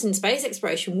success in space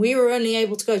exploration. We were only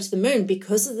able to go to the moon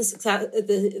because of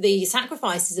the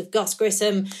sacrifices of Gus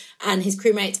Grissom and his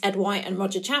crewmates Ed White and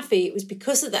Roger Chaffee. It was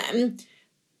because of them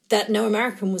that no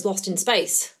American was lost in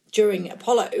space during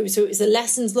Apollo. So it was the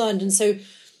lessons learned. And so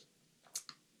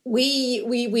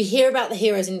we hear about the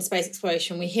heroes in space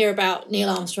exploration. We hear about Neil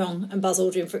Armstrong and Buzz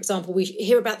Aldrin, for example. We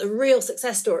hear about the real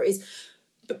success stories.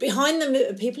 But behind them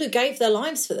are people who gave their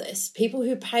lives for this, people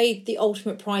who paid the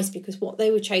ultimate price because what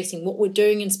they were chasing, what we're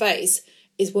doing in space,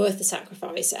 is worth the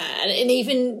sacrifice. And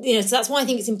even, so that's why I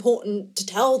think it's important to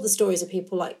tell the stories of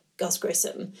people like Gus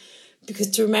Grissom, because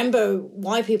to remember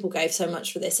why people gave so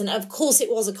much for this. And of course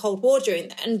it was a Cold War during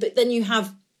then, but then you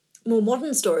have more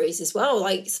modern stories as well,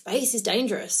 like space is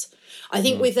dangerous. I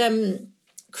think with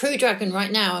Crew Dragon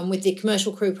right now, and with the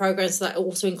commercial crew programs, so that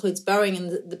also includes Boeing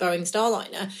and the Boeing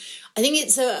Starliner, I think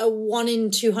it's a 1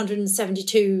 in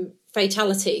 272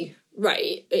 fatality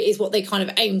rate is what they kind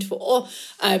of aimed for.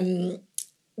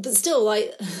 But still,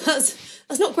 that's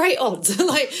not great odds.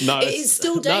 No, it's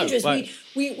still dangerous. No,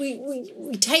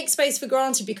 we take space for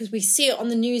granted because we see it on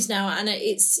the news now, and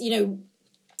it's,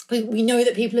 we know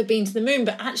that people have been to the moon,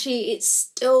 but actually it's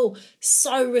still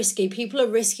so risky. People are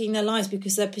risking their lives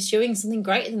because they're pursuing something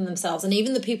greater than themselves. And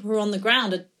even the people who are on the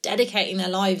ground are dedicating their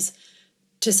lives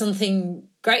to something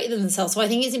greater than themselves. So I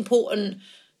think it's important,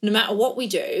 no matter what we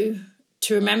do,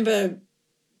 to remember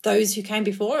those who came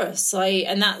before us.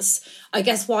 And that's, I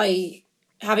guess, why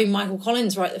having Michael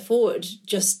Collins write the foreword,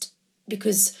 just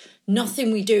because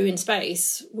nothing we do in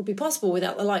space would be possible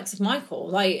without the likes of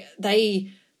Michael.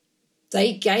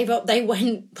 They gave up. They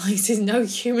went places no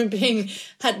human being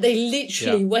had. They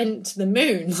literally went to the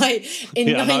moon.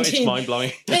 In 19... it's mind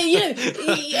blowing.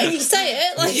 You say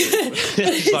it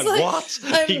it's like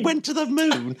what? He went to the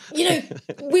moon.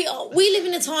 We live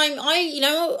in a time.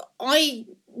 I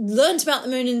learned about the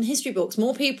moon in history books.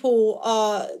 More people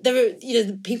are there.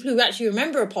 The people who actually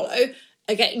remember Apollo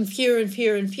are getting fewer and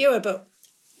fewer and fewer. But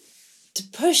to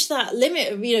push that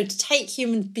limit of, to take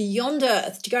humans beyond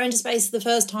Earth, to go into space for the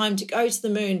first time, to go to the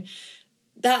moon,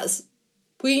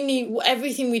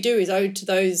 everything we do is owed to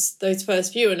those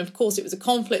first few. And of course it was a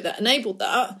conflict that enabled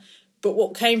that, but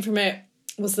what came from it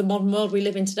was the modern world we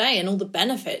live in today and all the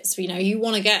benefits. You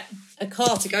want to get a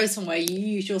car to go somewhere, you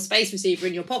use your space receiver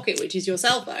in your pocket, which is your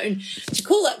cell phone, to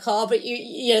call that car, but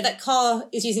that car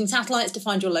is using satellites to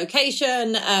find your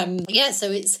location.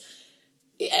 So it's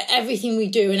everything we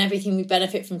do and everything we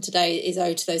benefit from today is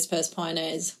owed to those first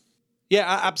pioneers.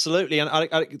 Yeah, absolutely. And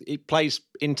it plays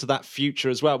into that future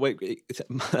as well.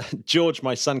 George,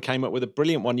 my son, came up with a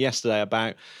brilliant one yesterday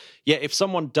about, if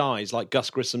someone dies, like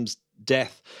Gus Grissom's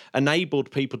death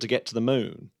enabled people to get to the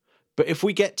moon, but if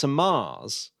we get to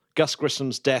Mars, Gus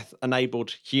Grissom's death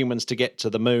enabled humans to get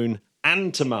to the moon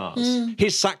and to Mars.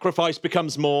 His sacrifice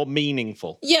becomes more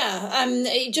meaningful.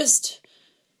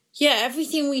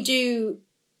 Everything we do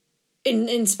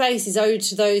in space is owed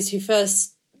to those who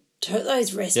first took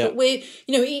those risks. But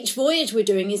each voyage we're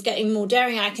doing is getting more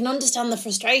daring. I can understand the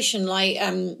frustration,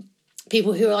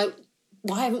 people who are like,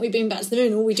 why haven't we been back to the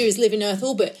moon? All we do is live in Earth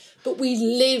orbit. But we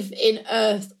live in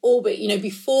Earth orbit.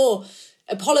 Before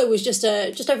Apollo was just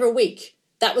over a week.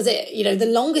 That was it. The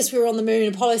longest we were on the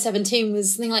moon, Apollo 17,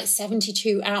 was something like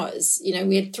 72 hours.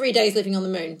 We had 3 days living on the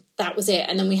moon. That was it.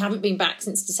 And then we haven't been back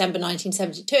since December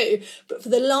 1972. But for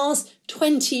the last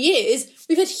 20 years,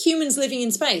 we've had humans living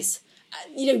in space,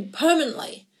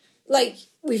 permanently.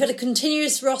 We've had a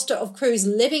continuous roster of crews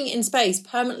living in space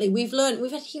permanently. We've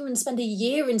had humans spend a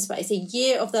year in space, a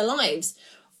year of their lives.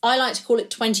 I like to call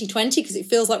it 2020 because it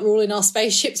feels like we're all in our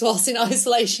spaceships whilst in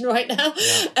isolation right now.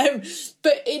 Yeah.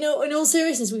 But in all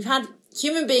seriousness, we've had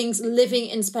human beings living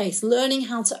in space, learning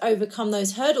how to overcome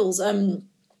those hurdles. And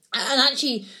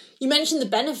actually, you mentioned the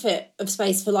benefit of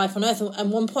space for life on Earth.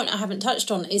 And one point I haven't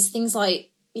touched on is things like,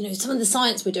 some of the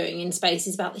science we're doing in space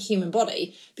is about the human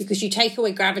body, because you take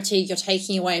away gravity, you're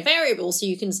taking away a variable, so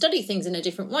you can study things in a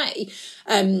different way.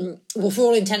 For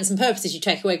all intents and purposes, you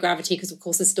take away gravity because, of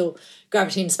course, there's still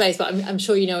gravity in space, but I'm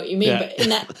sure you know what you mean. Yeah. But in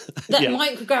that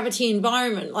microgravity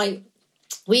environment,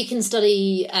 we can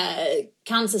study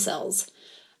cancer cells,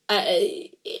 and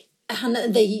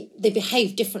they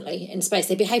behave differently in space.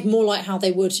 They behave more like how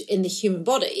they would in the human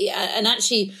body. And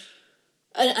actually,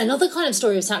 another kind of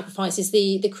story of sacrifice is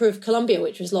the crew of Columbia,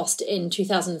 which was lost in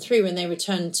 2003 when they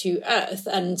returned to Earth.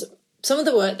 And some of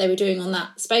the work they were doing on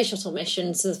that space shuttle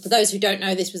mission. So for those who don't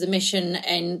know, this was a mission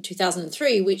in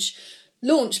 2003 which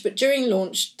launched, but during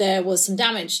launch there was some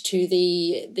damage to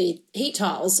the heat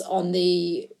tiles on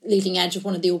the leading edge of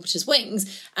one of the orbiter's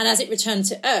wings, and as it returned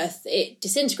to Earth it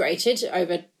disintegrated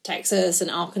over Texas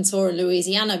and Arkansas and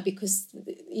Louisiana because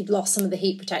you'd lost some of the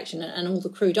heat protection and all the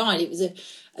crew died. It was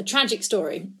a tragic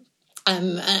story,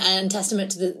 and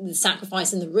testament to the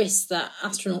sacrifice and the risks that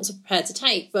astronauts are prepared to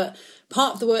take. But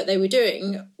part of the work they were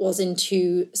doing was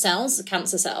into cells,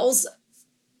 cancer cells,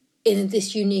 in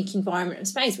this unique environment of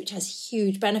space, which has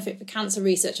huge benefit for cancer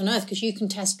research on Earth, because you can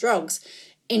test drugs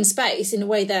in space in a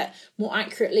way that more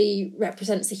accurately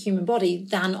represents the human body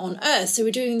than on Earth. So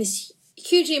we're doing this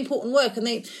hugely important work, and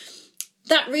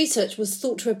that research was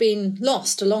thought to have been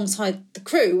lost alongside the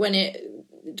crew when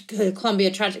Columbia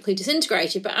tragically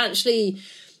disintegrated, but actually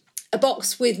a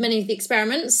box with many of the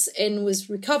experiments in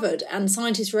was recovered, and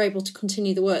scientists were able to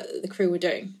continue the work that the crew were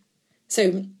doing.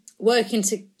 So work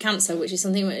into cancer, which is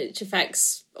something which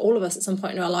affects all of us at some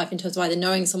point in our life in terms of either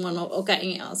knowing someone or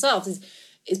getting it ourselves,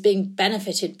 is being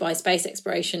benefited by space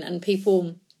exploration, and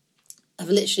people have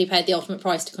literally paid the ultimate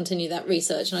price to continue that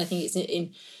research. And I think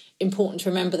it's important to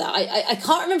remember that. I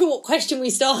can't remember what question we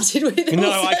started with.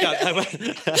 No, I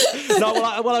can't. No,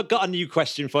 well, I've got a new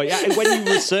question for you.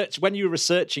 When you were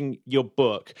researching your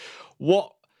book,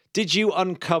 what did you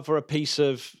uncover a piece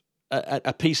of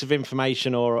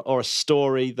information or a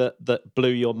story that blew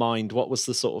your mind? What was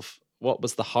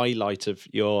the highlight of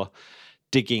your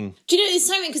digging? Do you know, it's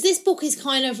something, because this book is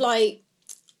kind of like,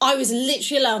 I was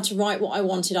literally allowed to write what I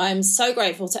wanted. I am so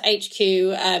grateful to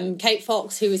HQ, Kate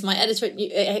Fox, who was my editor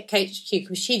at HQ,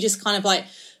 because she just kind of like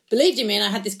believed in me, and I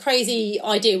had this crazy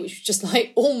idea, which was just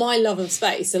like all my love of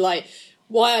space. So like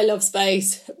why I love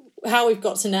space, how we've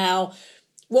got to now,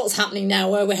 what's happening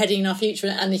now, where we're heading in our future,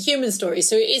 and the human story.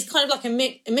 So it is kind of like a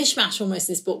mishmash almost,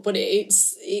 this book, but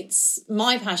it's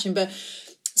my passion. But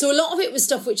so a lot of it was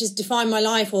stuff which has defined my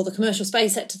life, or the commercial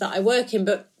space sector that I work in.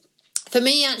 But for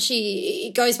me, actually,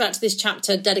 it goes back to this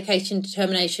chapter, Dedication,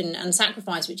 Determination and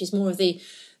Sacrifice, which is more of the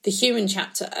human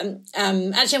chapter. Actually,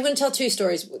 I'm going to tell two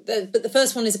stories, but the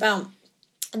first one is about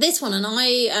this one. And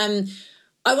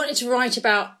I wanted to write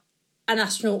about an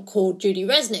astronaut called Judy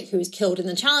Resnick, who was killed in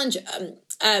the Challenger.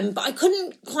 But I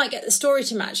couldn't quite get the story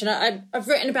to match. And I've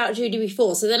written about Judy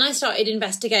before. So then I started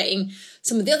investigating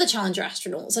some of the other Challenger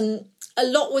astronauts. And a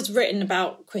lot was written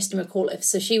about Christa McAuliffe.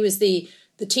 So she was the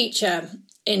teacher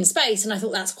in space. And I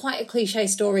thought that's quite a cliche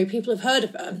story. People have heard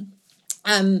of her.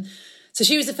 So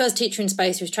she was the first teacher in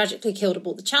space who was tragically killed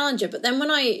aboard the Challenger. But then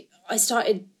when I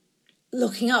started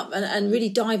looking up and really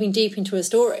diving deep into her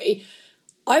story,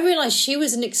 I realised she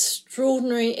was an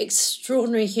extraordinary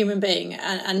human being,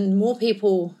 and more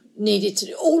people needed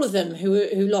to. All of them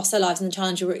who lost their lives in the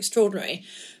Challenger were extraordinary.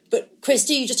 But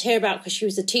Christa, you just hear about because she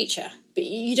was a teacher, but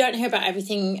you don't hear about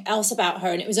everything else about her.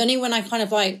 And it was only when I kind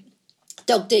of like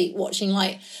dug deep, watching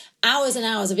like hours and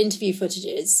hours of interview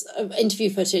footage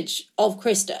of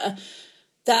Christa,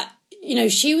 that, you know,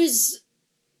 she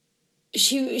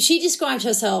described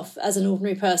herself as an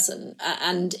ordinary person,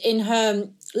 and in her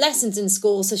lessons in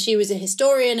school, so she was a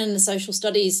historian and a social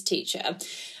studies teacher,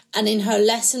 and in her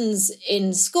lessons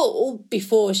in school,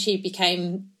 before she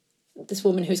became this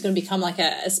woman who's going to become like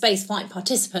a space flight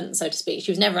participant, so to speak,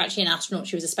 she was never actually an astronaut,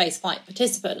 she was a space flight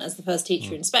participant as the first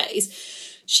teacher in space.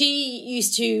 She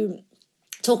used to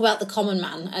talk about the common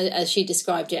man, as she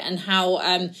described it, and how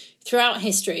throughout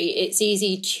history it's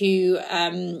easy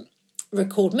to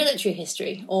record military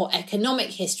history or economic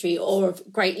history or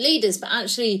of great leaders, but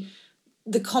actually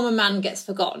the common man gets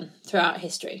forgotten throughout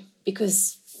history,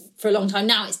 because for a long time,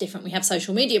 now it's different, we have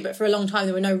social media, but for a long time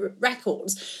there were no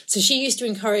records. So she used to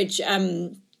encourage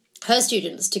her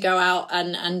students to go out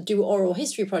and do oral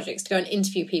history projects, to go and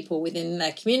interview people within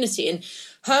their community. And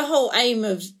her whole aim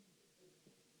of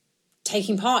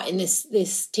taking part in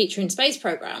this Teacher in Space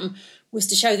program was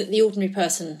to show that the ordinary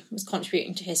person was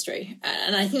contributing to history.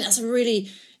 And I think that's a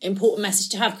really important message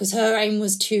to have, because her aim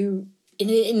was to, in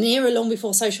an era long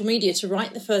before social media, to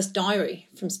write the first diary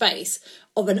from space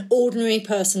of an ordinary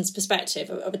person's perspective,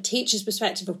 of a teacher's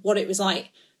perspective of what it was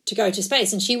like to go to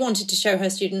space. And she wanted to show her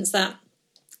students that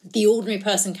the ordinary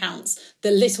person counts,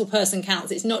 the little person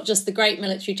counts. It's not just the great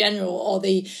military general or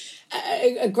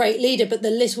a great leader, but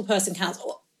the little person counts.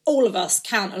 All of us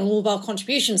count, and all of our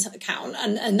contributions count.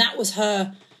 And that was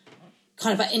her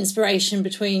kind of inspiration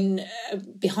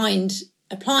behind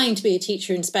applying to be a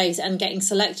teacher in space and getting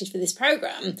selected for this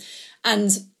program.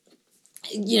 And,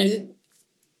 you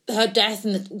know, her death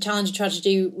and the Challenger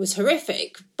tragedy was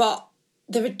horrific, but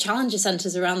there are Challenger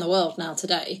centres around the world now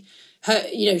today.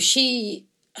 She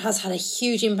has had a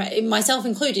huge impact, myself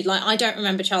included. Like, I don't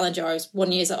remember Challenger. I was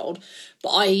 1 year old,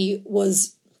 but I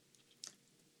was,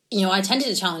 you know, I attended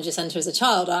a Challenger Centre as a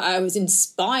child. I was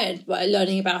inspired by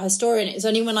learning about her story, and it's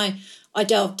only when I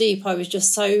delved deep, I was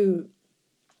just so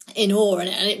in awe, and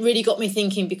it really got me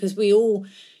thinking, because we all,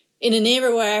 in an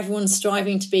era where everyone's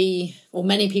striving to be, or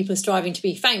many people are striving to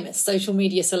be famous, social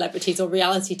media celebrities or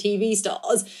reality TV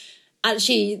stars,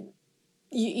 actually,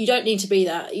 you don't need to be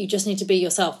that. You just need to be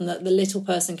yourself, and that the little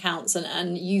person counts,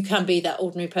 and you can be that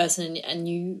ordinary person,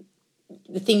 and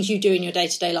the things you do in your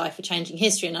day-to-day life are changing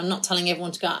history. And I'm not telling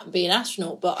everyone to go out and be an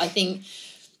astronaut, but I think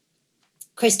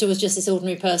Krista was just this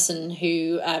ordinary person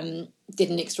who did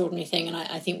an extraordinary thing, and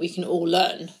I think we can all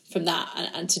learn from that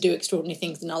and to do extraordinary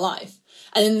things in our life.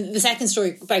 And then the second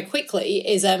story, very quickly,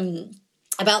 is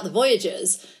about the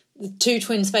Voyagers, the two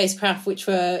twin spacecraft which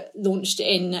were launched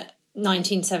in the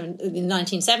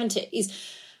 1970s.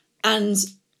 And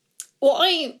what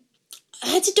I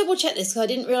had to double check this because I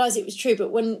didn't realise it was true,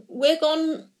 but when we're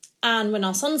gone and when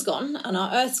our sun's gone and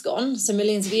our Earth's gone, so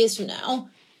millions of years from now,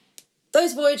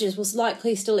 those Voyagers will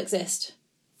likely still exist.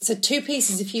 So two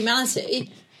pieces of humanity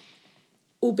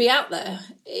will be out there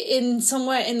in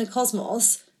somewhere in the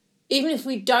cosmos. Even if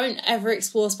we don't ever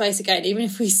explore space again, even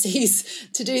if we cease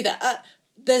to do that,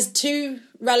 there's two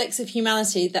relics of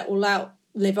humanity that will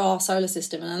outlive our solar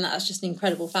system, and that's just an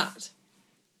incredible fact.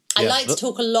 I like to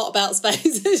talk a lot about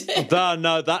space.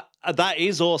 No, that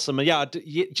is awesome. And yeah, do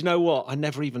you know what? I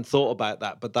never even thought about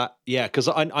that. But that, yeah, because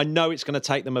I know it's going to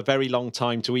take them a very long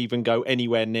time to even go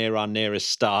anywhere near our nearest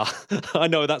star. I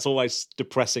know that's always a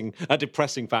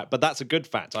depressing fact, but that's a good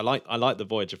fact. I like the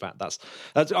Voyager fact. That's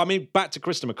I mean, back to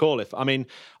Krista McAuliffe. I mean,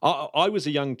 I was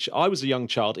a young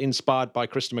child inspired by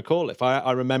Krista McAuliffe.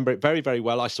 I remember it very, very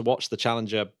well. I used to watch the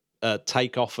Challenger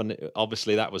take off, and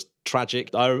obviously that was tragic.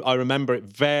 I remember it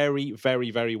very, very,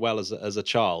 very well as a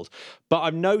child. But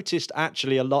I've noticed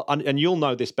actually a lot, and you'll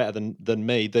know this better than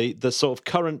me, the sort of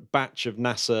current batch of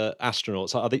NASA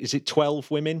astronauts, is it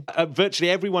 12 women? Virtually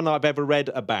everyone I've ever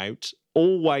read about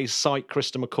always cite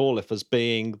Krista McAuliffe as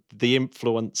being the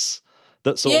influence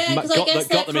that sort of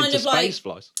got them into space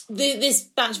flights. This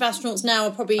batch of astronauts now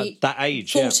are probably that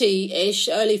age, 40-ish,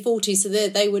 early 40s, so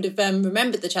they would have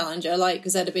remembered the Challenger,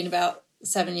 because they'd have been about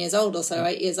 7 years old or so,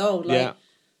 8 years old. Yeah.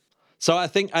 So I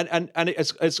think, and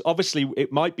it's obviously,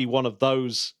 it might be one of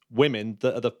those women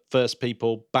that are the first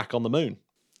people back on the moon.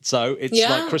 So it's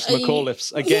like Krista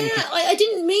McAuliffe's again. Yeah, I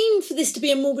didn't mean for this to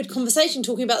be a morbid conversation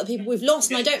talking about the people we've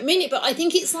lost, and I don't mean it, but I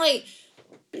think it's like,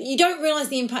 you don't realise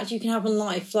the impact you can have on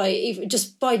life, even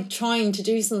just by trying to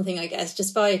do something, I guess,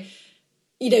 just by,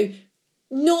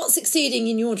 not succeeding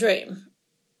in your dream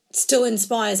still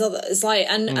inspires others.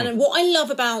 And what I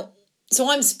love about,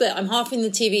 so I'm split, I'm half in the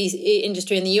TV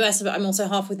industry in the US, but I'm also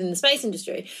half within the space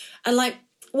industry. And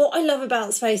what I love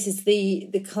about space is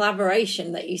the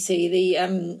collaboration that you see,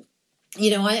 I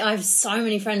have so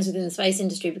many friends within the space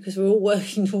industry because we're all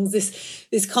working towards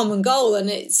this common goal, and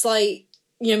it's like,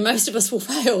 most of us will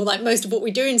fail, most of what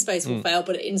we do in space will fail,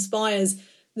 but it inspires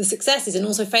the successes, and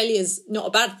also failure's not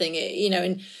a bad thing,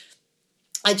 and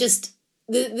I just,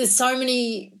 there's so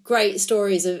many great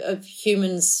stories of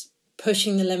humans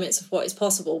pushing the limits of what is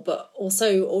possible, but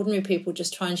also ordinary people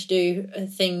just trying to do a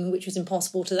thing which was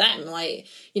impossible to them.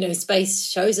 Space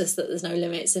shows us that there's no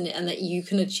limits, and that you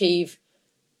can achieve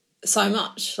so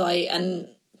much, and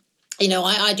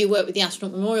I do work with the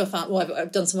Astronaut Memorial Foundation.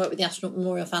 I've done some work with the Astronaut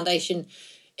Memorial Foundation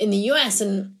in the US,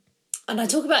 and I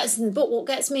talk about this in the book. What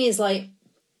gets me is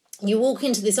you walk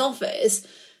into this office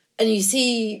and you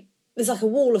see there's a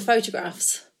wall of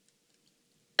photographs,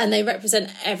 and they represent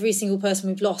every single person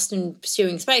we've lost in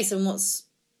pursuing space. And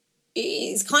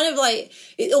it's kind of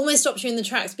it almost stops you in the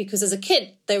tracks, because as a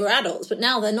kid they were adults, but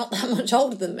now they're not that much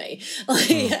older than me.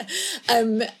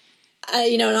 And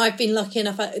I've been lucky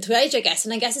enough to age, I guess.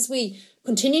 And I guess as we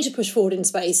continue to push forward in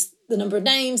space, the number of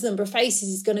names, the number of faces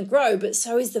is going to grow, but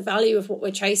so is the value of what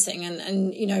we're chasing.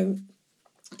 And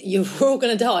you're all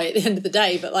going to die at the end of the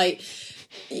day, but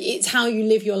it's how you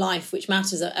live your life which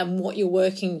matters, and what you're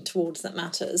working towards that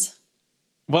matters.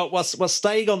 Well, we're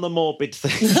staying on the morbid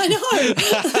thing. I know.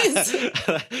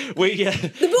 The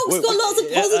book's got lots of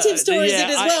positive stories in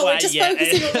as well. We're just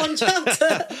focusing on one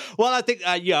chapter. Well, I think,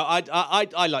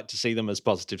 I like to see them as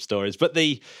positive stories. But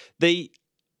we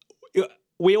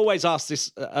always ask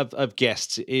this of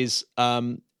guests is,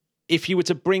 if you were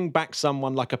to bring back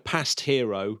someone like a past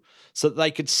hero so that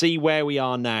they could see where we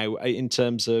are now in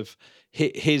terms of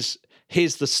here's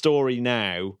the story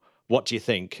now, what do you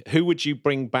think? Who would you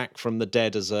bring back from the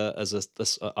dead as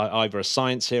either a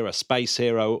science hero, a space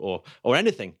hero, or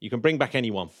anything? You can bring back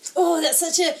anyone. Oh, that's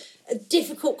such a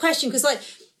difficult question, because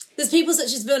there's people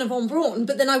such as Wernher von Braun,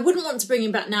 but then I wouldn't want to bring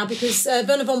him back now because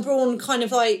Wernher von Braun kind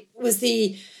of like was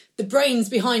the brains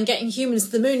behind getting humans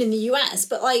to the moon in the US,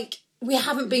 but like we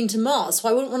haven't been to Mars, so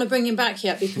I wouldn't want to bring him back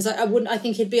yet because I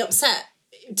think he'd be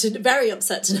very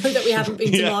upset to know that we haven't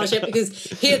been to Mars yet because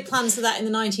he had plans for that in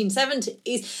the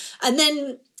 1970s. And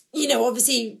then, you know,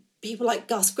 obviously people like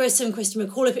Gus Grissom, Christy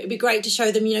McAuliffe, it would be great to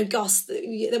show them, you know, Gus,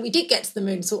 that we did get to the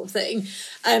moon sort of thing.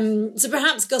 So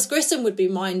perhaps Gus Grissom would be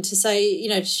mine to say, you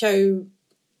know, to show,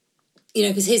 you know,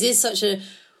 because his is such a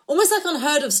almost like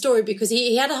unheard of story because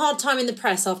he had a hard time in the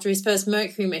press after his first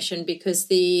Mercury mission because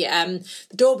the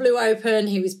door blew open.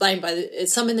 He was blamed by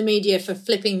some in the media for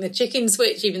flipping the chicken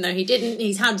switch, even though he didn't.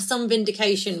 He's had some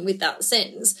vindication with that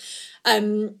since.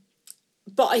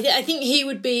 But I think he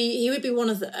would be one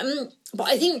of them. But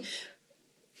I think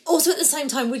also at the same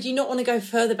time, would you not want to go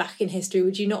further back in history?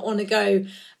 Would you not want to go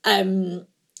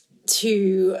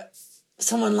to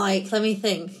someone like, let me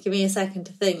think, give me a second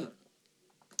to think.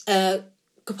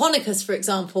 Copernicus, for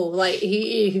example, like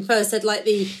he first said like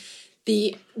the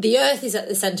Earth is at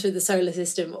the centre of the solar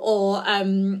system, or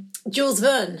Jules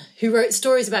Verne, who wrote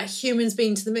stories about humans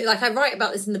being to the moon. Like I write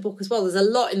about this in the book as well. There's a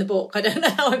lot in the book. I don't know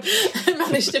how I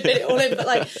managed to fit it all in, but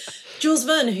like Jules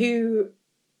Verne, who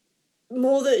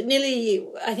more than nearly,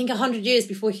 I think 100 years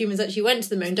before humans actually went to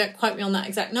the moon, don't quote me on that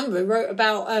exact number, wrote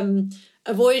about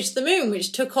a voyage to the moon,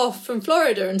 which took off from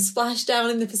Florida and splashed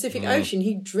down in the Pacific Ocean.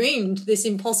 He dreamed this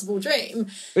impossible dream.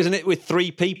 Isn't it with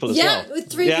 3 people as well? Yeah, with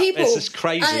 3 people. It's just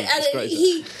crazy. And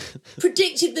he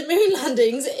predicted the moon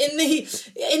landings in the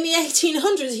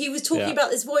 1800s. He was talking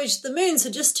about this voyage to the moon. So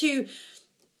just to,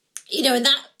 you know, and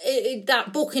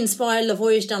that book inspired Le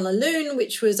Voyage dans la Lune,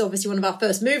 which was obviously one of our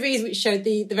first movies, which showed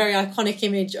the very iconic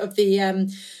image of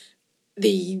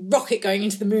the rocket going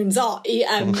into the moon's eye,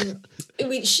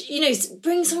 which, you know,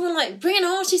 bring an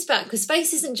artist back, because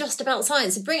space isn't just about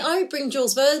science. I would bring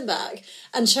Jules Verne back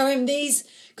and show him these,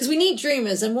 because we need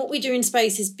dreamers, and what we do in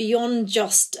space is beyond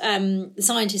just the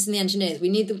scientists and the engineers. We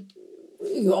need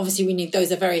obviously we need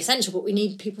those, are very essential, but we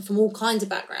need people from all kinds of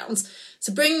backgrounds.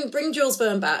 So bring Jules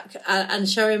Verne back and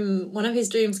show him one of his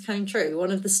dreams came true.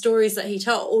 One of the stories that he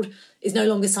told is no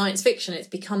longer science fiction; it's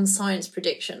become science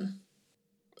prediction.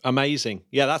 Amazing.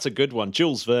 Yeah, that's a good one.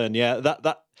 Jules Verne, yeah.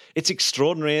 That it's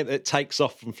extraordinary. It takes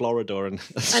off from Florida and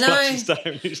splashes down.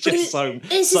 It's just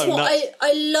this is what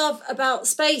I love about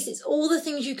space. It's all the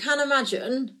things you can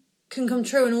imagine can come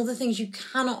true and all the things you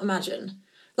cannot imagine.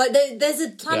 Like there's a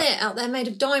planet out there made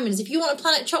of diamonds. If you want a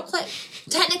planet chocolate,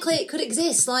 technically it could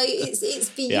exist. Like it's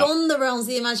beyond the realms of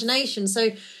the imagination.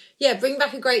 So yeah, bring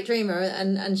back a great dreamer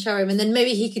and show him, and then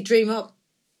maybe he could dream up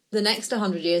the next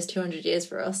 100 years, 200 years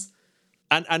for us.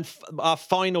 And our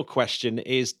final question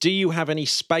is, do you have any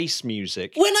space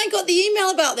music? When I got the email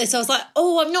about this, I was like,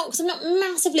 I'm not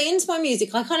massively into my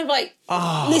music. I kind of like,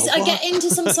 listen, I get into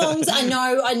some songs. I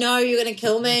know you're going to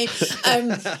kill me.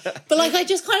 But like, I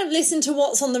just kind of listen to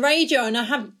what's on the radio, and I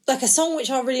have like a song which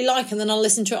I really like, and then I'll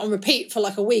listen to it on repeat for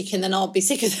like a week, and then I'll be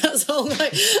sick of that song.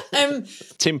 Like,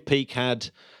 Tim Peake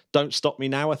had "Don't Stop Me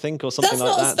Now," I think, or something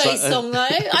like that. That's not a space song, though.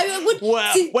 I would.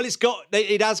 Well,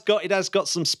 it has got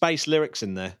some space lyrics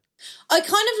in there. I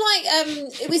kind of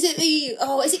like.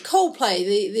 Is it Coldplay?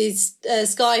 The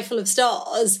Sky Full of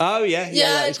Stars. Oh yeah.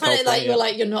 It's kind of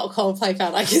like you're not a Coldplay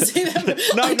fan. I can see them.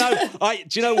 No.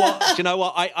 Do you know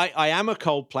what? I am a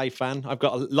Coldplay fan. I've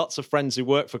got lots of friends who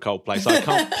work for Coldplay, so I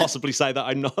can't possibly say that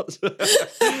I'm not.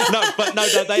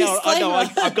 No, they are. I know.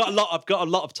 I've got a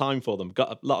lot of time for them.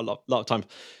 Got a lot of time.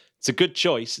 It's a good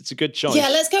choice. Yeah,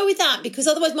 let's go with that, because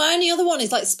otherwise my only other one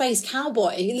is like Space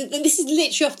Cowboy. This is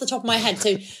literally off the top of my head.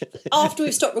 So after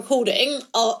we've stopped recording,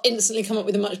 I'll instantly come up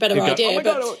with a much better idea.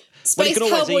 Space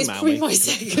Cowboy is probably my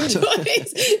second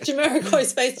choice. Jamiroquai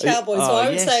Space Cowboy. So I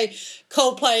would say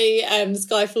Coldplay,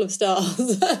 Sky Full of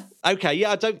Stars. Okay,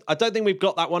 yeah, I don't think we've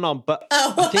got that one on, but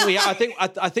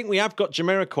I think we have got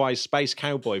Jamiroquai's Space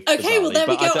Cowboy. Okay, bizarrely, well there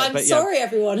we go. I'm sorry,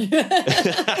 everyone.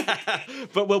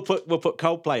 But we'll put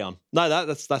Coldplay on. No,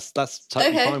 that's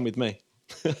totally fine with me.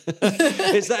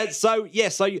 Is that so? Yes. Yeah,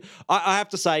 so I have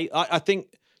to say, I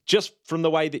think just from the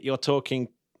way that you're talking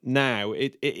now,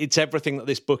 it's everything that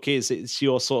this book is. It's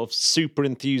your sort of super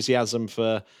enthusiasm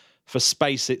for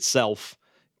space itself,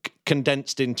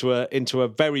 condensed into a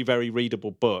very, very readable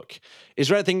book. Is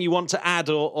there anything you want to add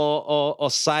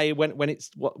or say when it's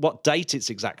what date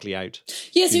it's exactly out?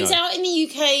 Yeah, so it's out in the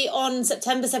UK on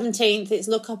September 17th. It's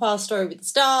Look Up Our Story with the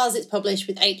Stars. It's published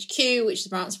with HQ, which is the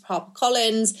branch of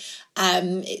HarperCollins.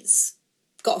 It's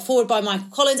got a foreword by Michael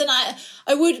Collins, and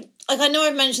I would, like, I know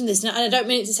I've mentioned this, and I don't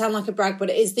mean it to sound like a brag, but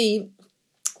it is the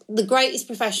greatest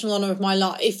professional honour of my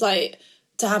life, like,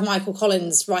 to have Michael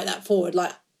Collins write that foreword.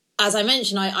 Like, as I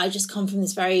mentioned, I just come from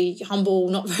this very humble,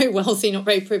 not very wealthy, not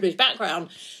very privileged background.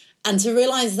 And to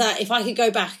realise that if I could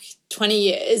go back 20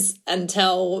 years and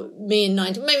tell me in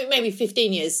 19, maybe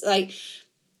 15 years, like,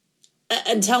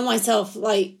 and tell myself,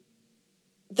 like,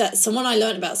 that someone I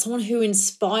learned about, someone who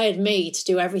inspired me to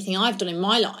do everything I've done in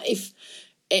my life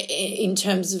in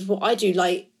terms of what I do,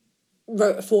 like,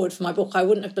 wrote a forward for my book, I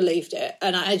wouldn't have believed it.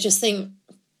 And I just think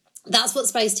that's what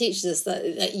space teaches us,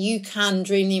 that you can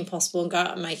dream the impossible and go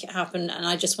out and make it happen. And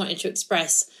I just wanted to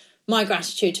express my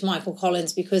gratitude to Michael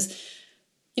Collins because,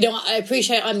 you know, I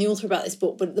appreciate I'm the author about this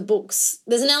book, but the book's,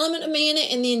 there's an element of me in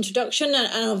it in the introduction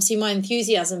and obviously my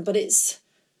enthusiasm, but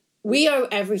we owe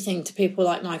everything to people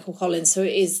like Michael Collins. So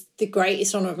it is the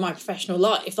greatest honour of my professional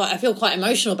life. Like, I feel quite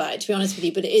emotional about it, to be honest with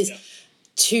you, but it is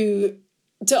to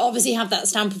obviously have that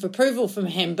stamp of approval from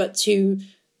him, but to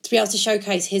be able to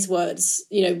showcase his words.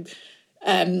 You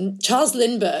know, Charles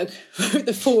Lindbergh wrote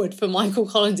the foreword for Michael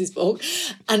Collins' book,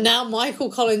 and now Michael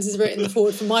Collins has written the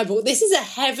foreword for my book. This is a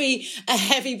heavy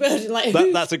burden. Like,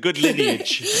 that's a good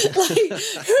lineage. Like, who am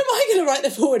I going to write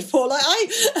the foreword for? Like,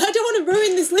 I don't want to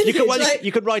ruin this lineage.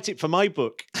 You could write it for my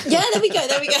book. Yeah, there we go.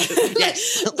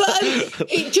 Yes. But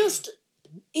it just,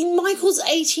 Michael's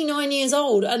 89 years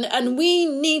old, and we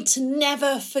need to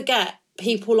never forget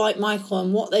people like Michael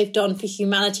and what they've done for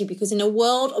humanity, because in a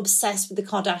world obsessed with the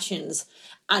Kardashians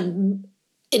and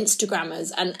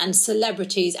Instagrammers and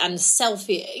celebrities and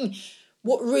selfieing,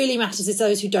 what really matters is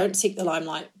those who don't seek the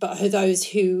limelight, but are those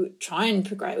who try and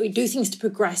progress. We do things to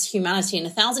progress humanity. In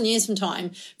 1,000 years from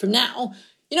now,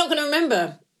 you're not going to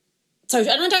remember. So, and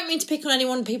I don't mean to pick on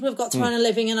anyone. People have got to earn a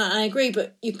living, and I agree,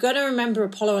 but you've got to remember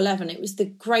Apollo 11. It was the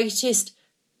greatest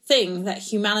thing that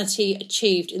humanity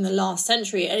achieved in the last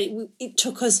century, and it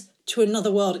took us to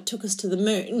another world. It took us to the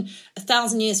moon.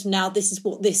 1,000 years from now, this is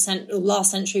what this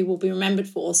last century will be remembered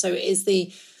for. So it is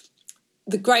the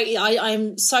great. I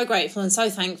am so grateful and so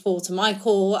thankful to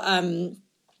Michael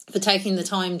for taking the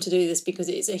time to do this, because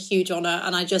it is a huge honour,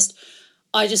 and I just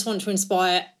want to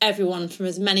inspire everyone from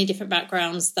as many different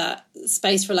backgrounds that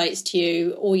space relates to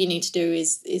you. All you need to do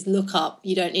is look up.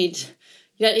 You don't need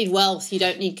wealth, you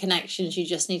don't need connections, you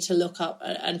just need to look up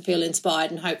and feel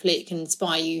inspired, and hopefully it can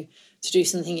inspire you to do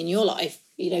something in your life,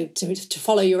 you know, to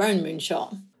follow your own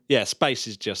moonshot. Yeah, space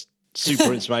is just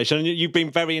super inspirational. And you've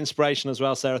been very inspirational as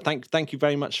well, Sarah. Thank you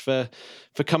very much for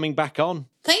coming back on.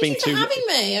 Thank you for having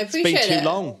me. I appreciate it. It's been too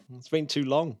long. It's been too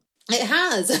long. It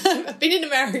has. I've been in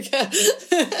America.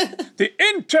 The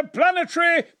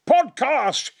Interplanetary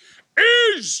Podcast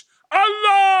is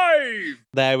alive!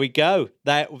 There we go.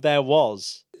 There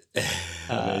was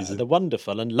the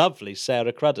wonderful and lovely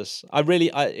Sarah Cruddas.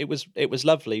 It was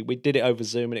lovely. We did it over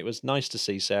Zoom, and it was nice to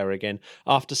see Sarah again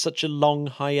after such a long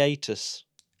hiatus.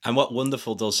 And what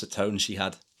wonderful dulcet tones she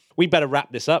had. We better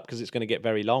wrap this up because it's going to get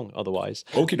very long otherwise.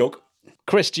 Okie doke.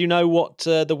 Chris, do you know what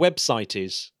the website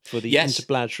is for the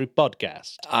Interplanetary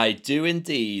Podcast? I do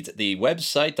indeed. The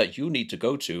website that you need to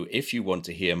go to if you want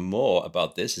to hear more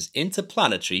about this is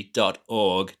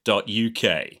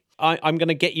interplanetary.org.uk. I'm going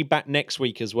to get you back next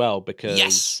week as well,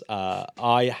 because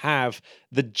I have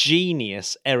the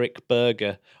genius Eric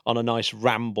Berger on a nice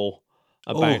ramble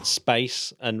about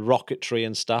space and rocketry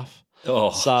and stuff.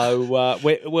 Oh. So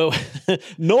we'll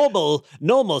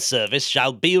normal service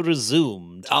shall be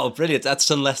resumed. Oh, brilliant.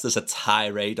 That's unless there's a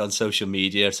tirade on social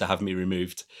media to have me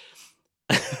removed.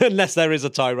 Unless there is a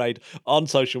tirade on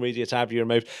social media to have you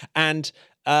removed. And,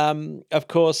 of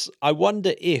course, I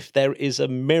wonder if there is a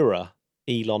mirror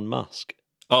Elon Musk.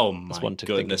 Oh, my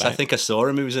goodness. I think I saw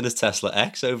him. He was in his Tesla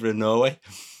X over in Norway.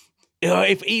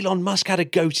 If Elon Musk had a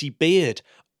goatee beard,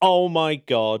 oh, my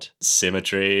God.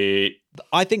 Symmetry.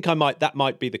 I think that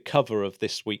might be the cover of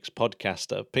this week's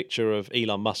podcast, a picture of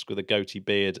Elon Musk with a goatee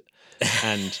beard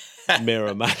and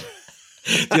Mirror Man.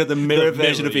 The mirror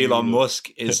version of Elon Musk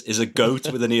is a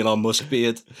goat with an Elon Musk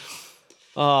beard.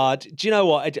 Do you know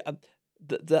what?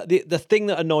 The thing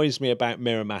that annoys me about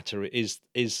Mirror Matter is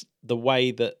the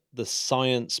way that the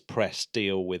science press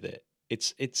deal with it.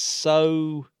 It's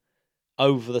so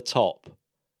over the top.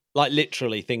 Like,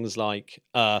 literally things like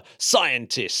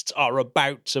scientists are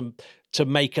about to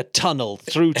make a tunnel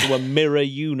through to a mirror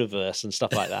universe and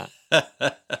stuff like that.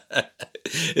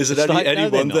 Is it any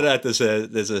wonder that there's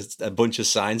a bunch of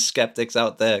science skeptics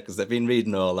out there, because they've been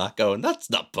reading all that going, that's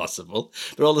not possible.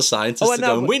 But all the scientists are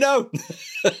going, we know.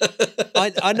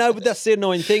 I know, but that's the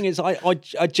annoying thing is I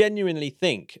genuinely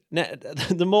think,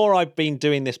 the more I've been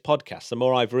doing this podcast, the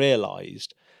more I've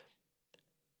realised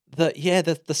that,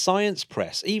 the science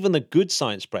press, even the good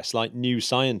science press like New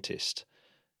Scientist,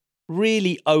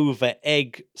 really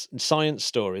over-egg science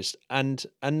stories, and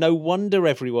no wonder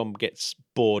everyone gets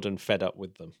bored and fed up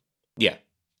with them. Yeah.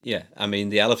 Yeah. I mean,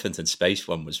 the elephant in space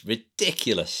one was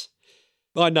ridiculous.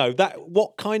 I know that.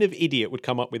 What kind of idiot would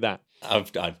come up with that?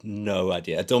 I've no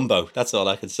idea. A Dumbo. That's all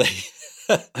I can say.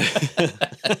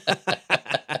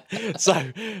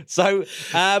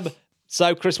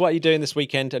 So, Chris, what are you doing this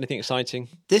weekend? Anything exciting?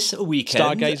 This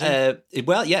weekend, stargazing.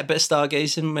 Well, yeah, a bit of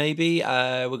stargazing. Maybe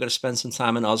we're going to spend some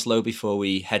time in Oslo before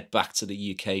we head back to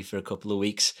the UK for a couple of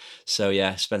weeks. So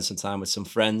yeah, spend some time with some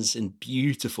friends in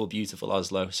beautiful, beautiful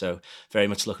Oslo. So very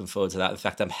much looking forward to that. In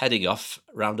fact, I'm heading off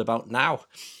roundabout now.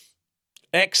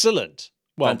 Excellent.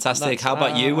 Well, fantastic. How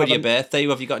about you? With your birthday,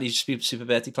 have you got any super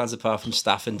birthday plans apart from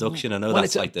staff induction? I know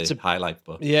that's like the highlight,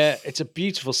 but yeah, it's a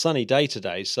beautiful sunny day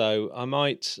today, so I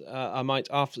might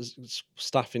after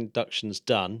staff induction's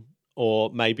done, or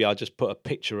maybe I'll just put a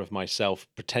picture of myself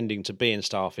pretending to be in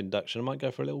staff induction. I might go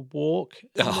for a little walk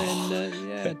and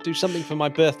then do something for my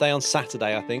birthday on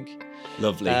Saturday. I think.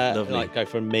 Lovely, lovely. Like go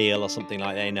for a meal or something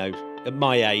like that. You know, at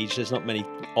my age, there's not many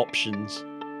options.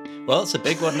 Well, it's a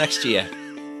big one next year.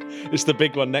 It's the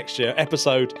big one next year,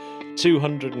 episode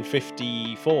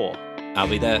 254. I'll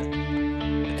be there.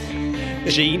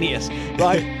 Genius.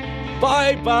 Right.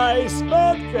 Bye,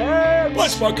 Smodcast. Bye,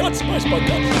 Smodcast. Bye,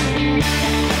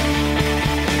 Smodcast.